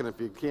a second, if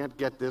you can't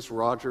get this,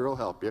 Roger will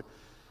help you,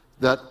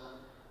 that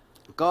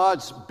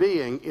God's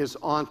being is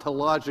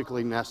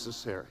ontologically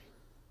necessary.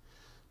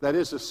 That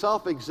is, a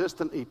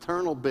self-existent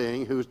eternal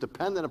being who is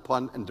dependent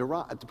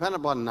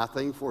upon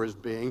nothing for his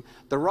being,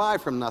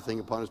 derived from nothing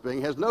upon his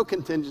being, has no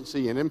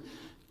contingency in him,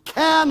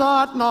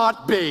 cannot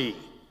not be.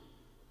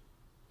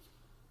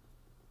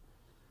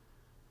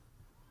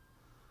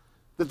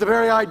 That the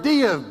very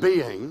idea of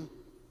being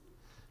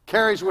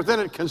carries within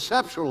it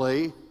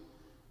conceptually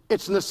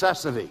its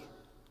necessity.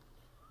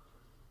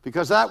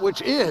 Because that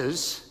which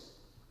is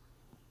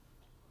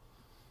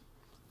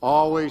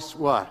always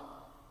what?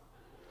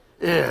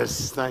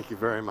 Is. Thank you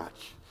very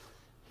much.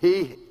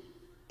 He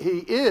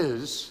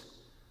is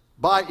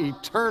by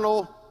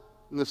eternal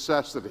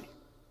necessity.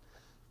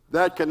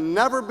 That can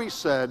never be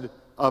said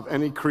of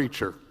any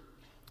creature.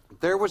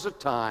 There was a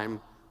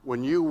time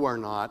when you were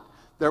not.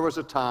 There was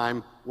a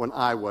time when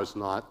I was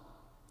not.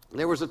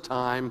 There was a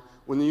time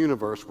when the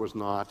universe was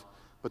not.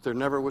 But there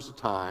never was a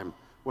time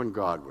when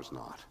God was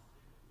not.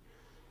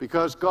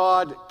 Because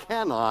God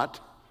cannot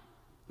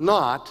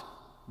not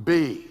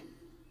be.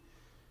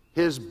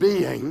 His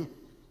being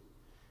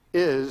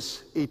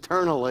is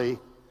eternally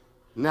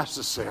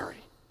necessary.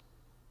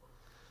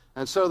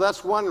 And so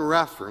that's one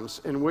reference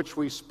in which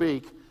we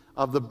speak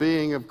of the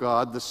being of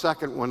God. The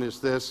second one is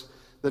this,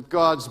 that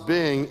God's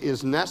being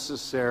is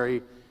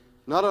necessary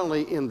not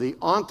only in the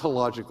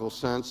ontological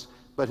sense,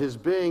 but his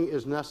being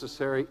is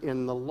necessary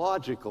in the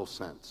logical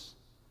sense.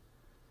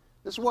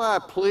 This is why I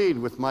plead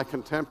with my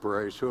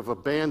contemporaries who have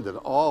abandoned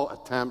all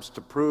attempts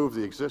to prove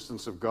the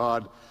existence of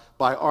God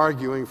by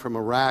arguing from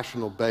a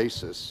rational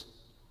basis.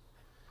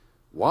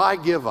 Why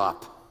give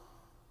up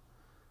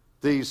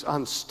these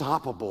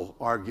unstoppable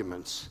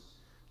arguments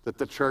that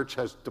the church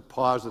has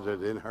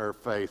deposited in her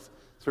faith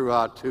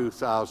throughout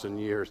 2,000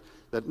 years?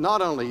 That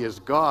not only is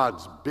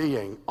God's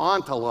being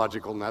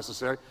ontological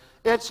necessary,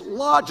 it's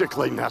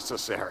logically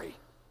necessary.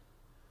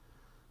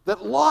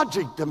 That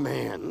logic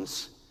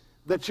demands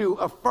that you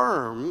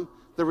affirm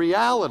the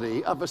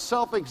reality of a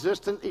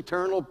self-existent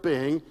eternal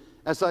being,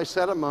 as I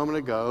said a moment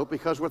ago,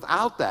 because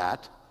without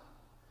that,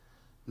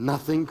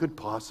 nothing could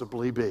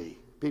possibly be.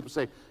 People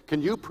say,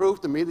 can you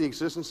prove to me the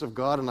existence of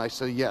God? And I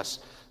say, yes.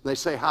 And they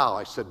say, how?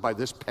 I said, by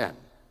this pen.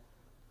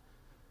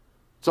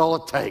 It's all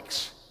it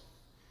takes.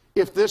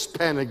 If this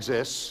pen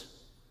exists,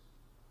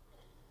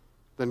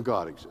 then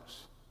God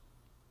exists.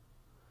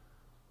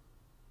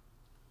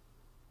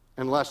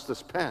 Unless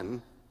this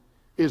pen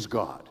is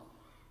God.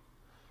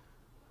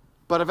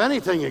 But if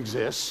anything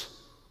exists,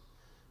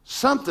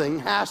 something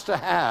has to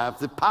have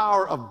the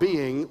power of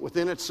being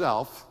within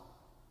itself,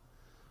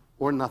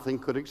 or nothing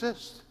could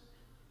exist.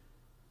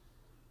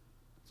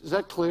 Is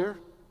that clear?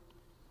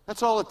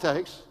 That's all it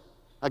takes.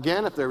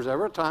 Again, if there was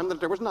ever a time that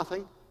there was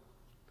nothing,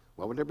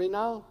 what would there be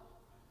now?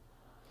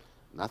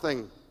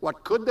 Nothing.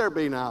 What could there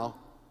be now?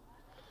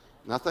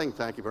 Nothing,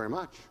 thank you very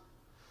much.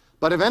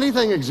 But if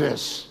anything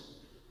exists,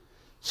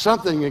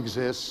 something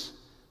exists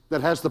that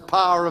has the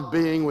power of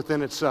being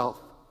within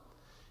itself.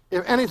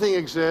 If anything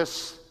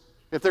exists,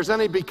 if there's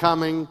any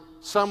becoming,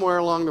 somewhere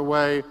along the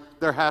way,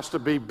 there has to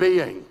be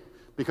being.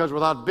 Because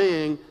without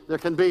being, there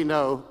can be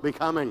no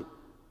becoming.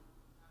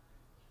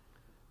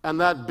 And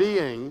that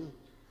being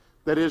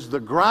that is the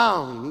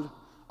ground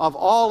of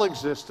all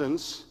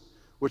existence,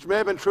 which may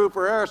have been true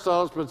for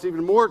Aristotle, but it's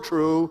even more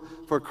true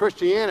for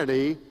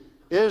Christianity,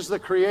 is the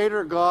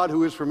Creator God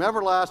who is from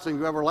everlasting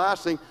to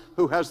everlasting,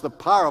 who has the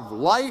power of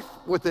life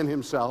within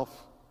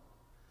himself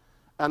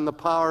and the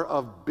power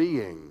of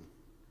being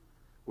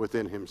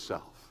within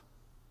himself.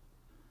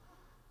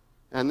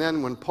 And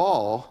then when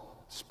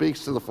Paul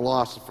speaks to the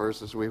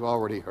philosophers, as we've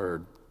already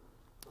heard,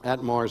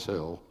 at Mars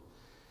Hill,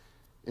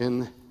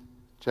 in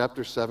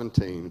chapter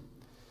 17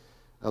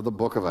 of the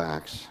book of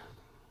Acts,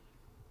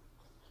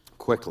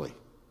 quickly,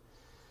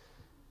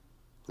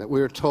 that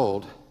we are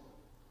told,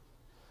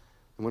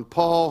 and when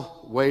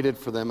Paul waited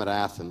for them at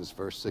Athens,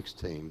 verse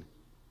 16,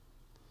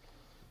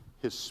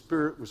 his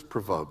spirit was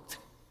provoked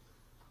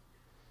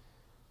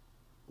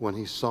when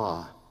he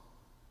saw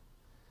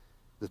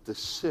that the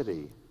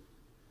city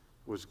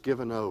was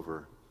given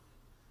over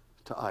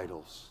to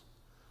idols.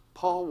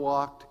 Paul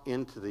walked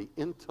into the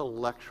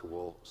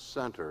intellectual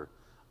center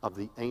of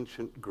the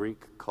ancient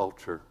Greek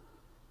culture.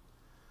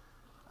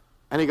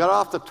 And he got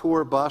off the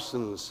tour bus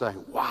and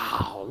saying,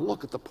 wow,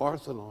 look at the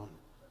Parthenon.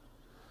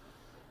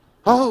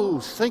 Oh,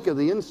 think of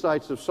the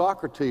insights of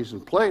Socrates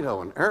and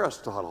Plato and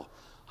Aristotle.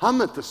 I'm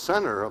at the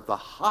center of the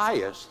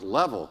highest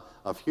level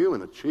of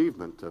human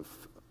achievement, of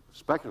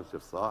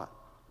speculative thought.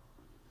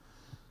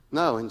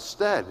 No,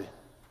 instead,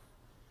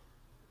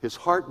 his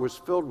heart was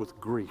filled with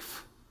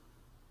grief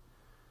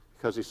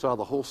because he saw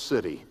the whole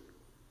city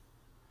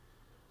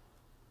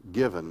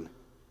given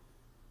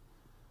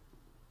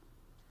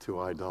to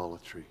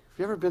idolatry. Have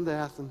you ever been to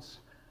Athens?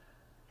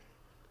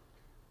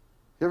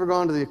 You ever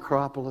gone to the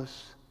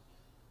Acropolis?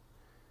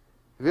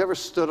 Have you ever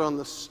stood on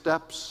the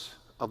steps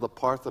of the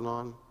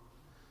Parthenon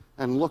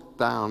and looked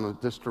down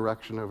at this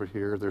direction over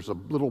here? There's a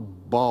little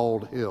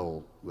bald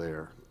hill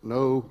there.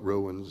 No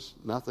ruins,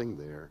 nothing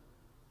there.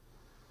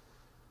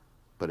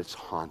 But it's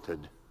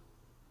haunted.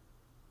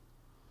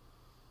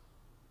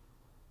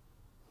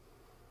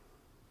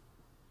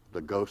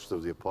 The ghost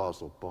of the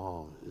Apostle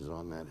Paul is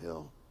on that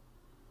hill,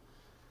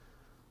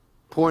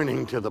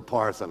 pointing to the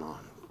Parthenon,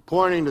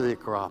 pointing to the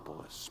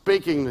Acropolis,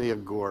 speaking to the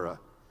Agora,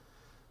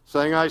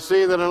 saying, I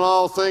see that in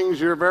all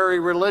things you're very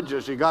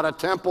religious. You got a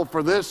temple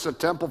for this, a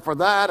temple for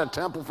that, a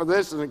temple for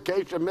this, and in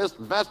case you missed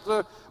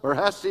Vesta or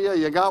Hestia,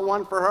 you got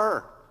one for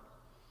her.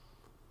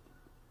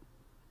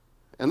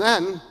 And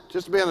then,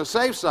 just to be on the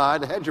safe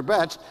side, to hedge your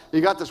bets,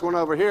 you got this one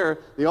over here,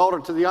 the altar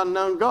to the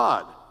unknown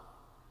God.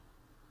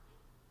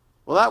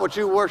 Well, that which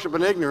you worship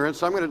in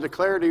ignorance, I'm going to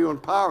declare to you in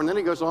power. And then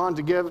he goes on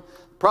to give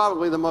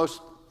probably the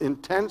most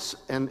intense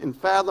and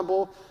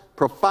unfathomable,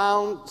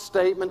 profound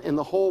statement in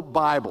the whole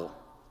Bible.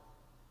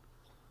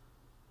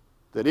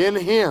 That in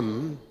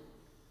him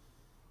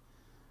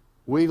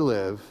we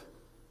live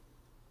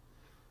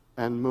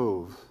and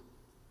move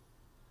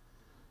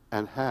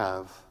and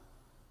have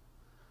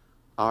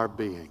our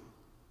being.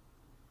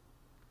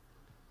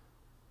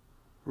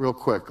 Real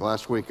quick,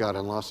 last week out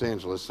in Los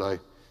Angeles, I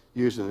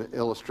used an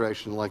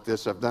illustration like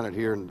this. I've done it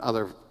here in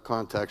other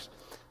contexts.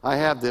 I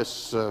have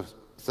this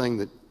thing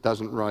that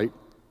doesn't write,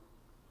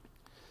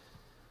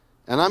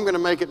 and I'm going to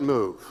make it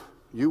move.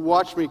 You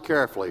watch me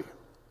carefully.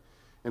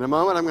 In a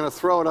moment, I'm going to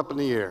throw it up in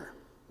the air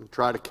and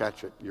try to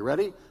catch it. You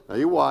ready? Now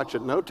you watch.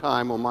 At no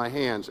time will my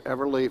hands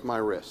ever leave my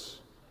wrists.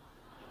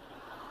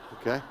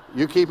 Okay?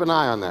 You keep an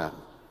eye on that.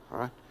 All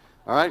right?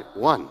 All right?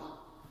 1,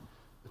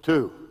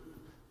 2,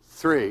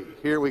 3.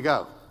 Here we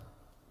go.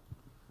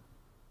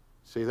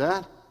 See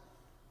that?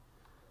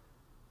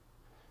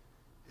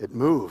 It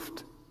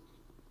moved.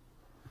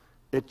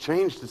 It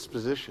changed its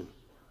position.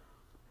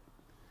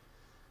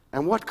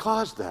 And what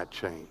caused that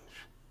change?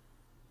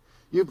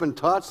 You've been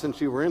taught since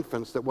you were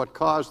infants that what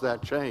caused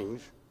that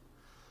change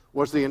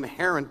was the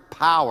inherent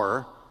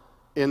power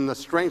in the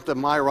strength of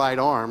my right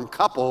arm,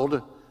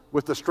 coupled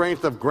with the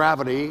strength of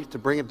gravity to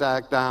bring it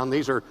back down.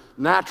 These are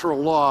natural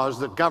laws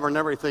that govern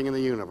everything in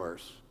the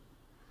universe.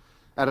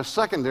 At a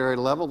secondary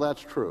level,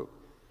 that's true.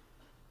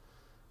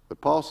 But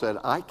Paul said,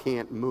 I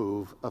can't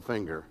move a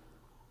finger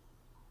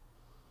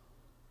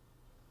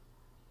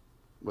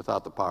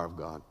without the power of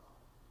God.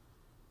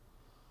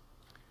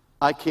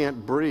 I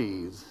can't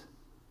breathe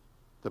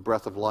the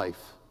breath of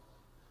life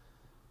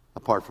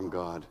apart from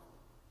God.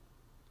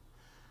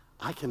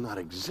 I cannot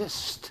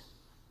exist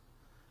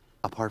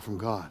apart from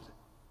God,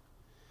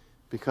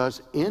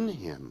 because in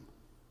him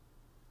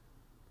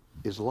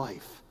is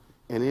life,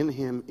 and in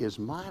him is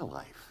my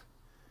life.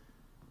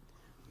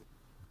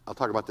 I'll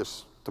talk about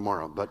this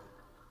tomorrow, but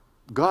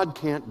God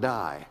can't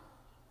die.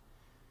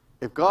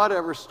 If God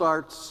ever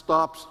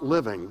stops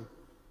living,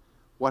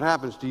 what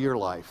happens to your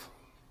life?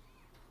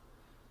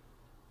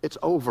 It's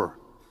over.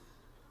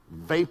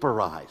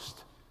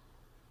 Vaporized.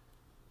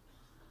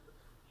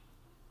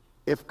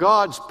 If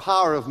God's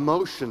power of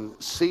motion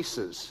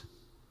ceases,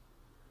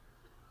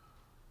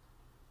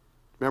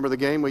 remember the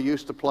game we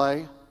used to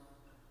play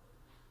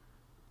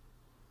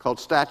called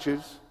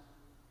statues?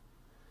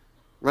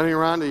 Running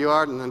around the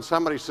yard and then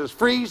somebody says,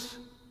 freeze.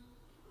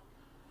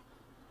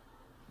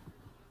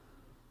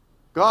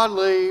 God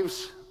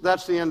leaves,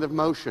 that's the end of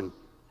motion.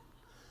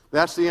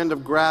 That's the end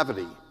of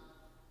gravity.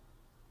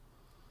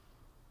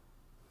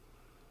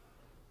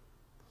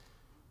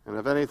 And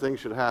if anything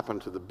should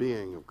happen to the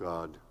being of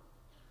God,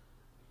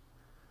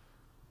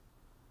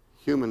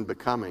 human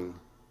becoming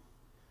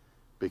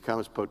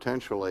becomes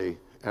potentially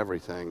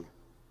everything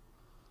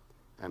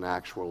and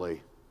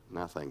actually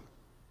nothing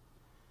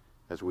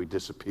as we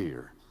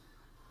disappear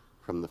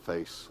from the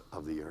face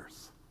of the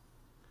earth.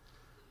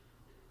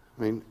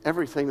 I mean,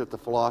 everything that the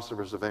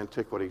philosophers of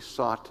antiquity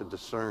sought to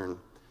discern,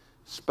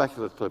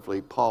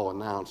 speculatively, Paul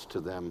announced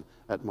to them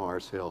at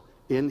Mars Hill.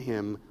 In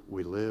him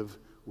we live,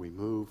 we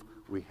move,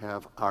 we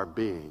have our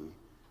being,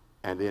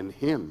 and in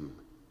him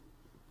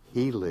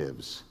he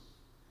lives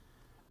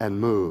and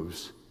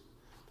moves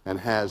and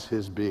has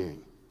his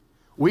being.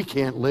 We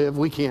can't live,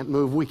 we can't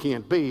move, we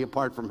can't be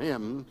apart from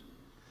him.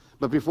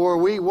 But before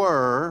we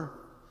were,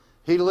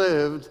 he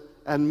lived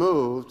and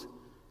moved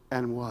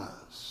and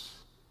was,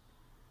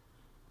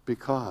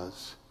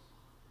 because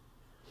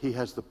he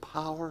has the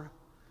power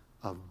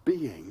of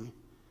being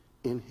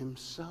in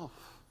himself.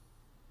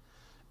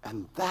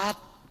 And that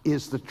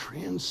is the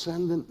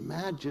transcendent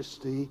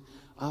majesty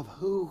of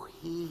who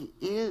he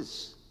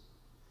is.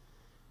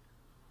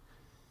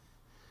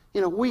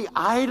 You know, we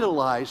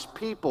idolize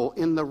people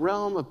in the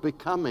realm of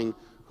becoming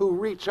who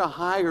reach a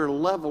higher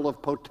level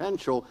of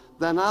potential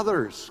than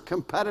others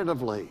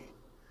competitively.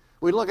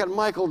 We look at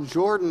Michael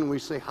Jordan, we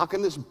say, how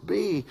can this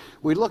be?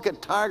 We look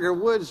at Tiger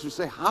Woods, we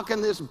say, how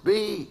can this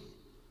be?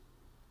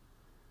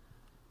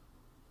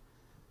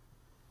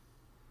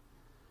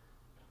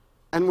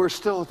 And we're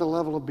still at the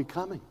level of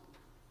becoming.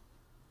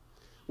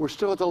 We're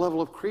still at the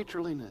level of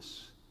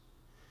creatureliness.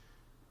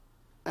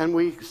 And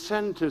we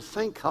tend to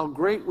think how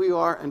great we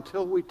are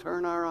until we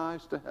turn our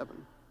eyes to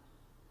heaven,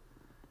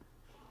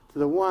 to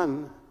the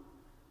one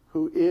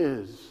who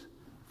is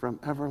from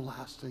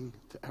everlasting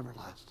to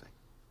everlasting.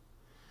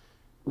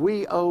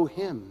 We owe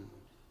him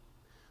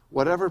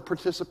whatever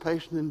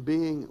participation in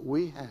being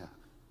we have.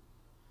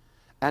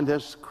 And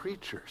as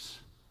creatures,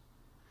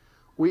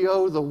 we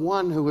owe the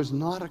one who is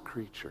not a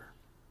creature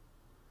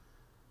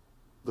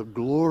the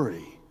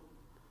glory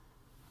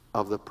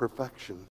of the perfection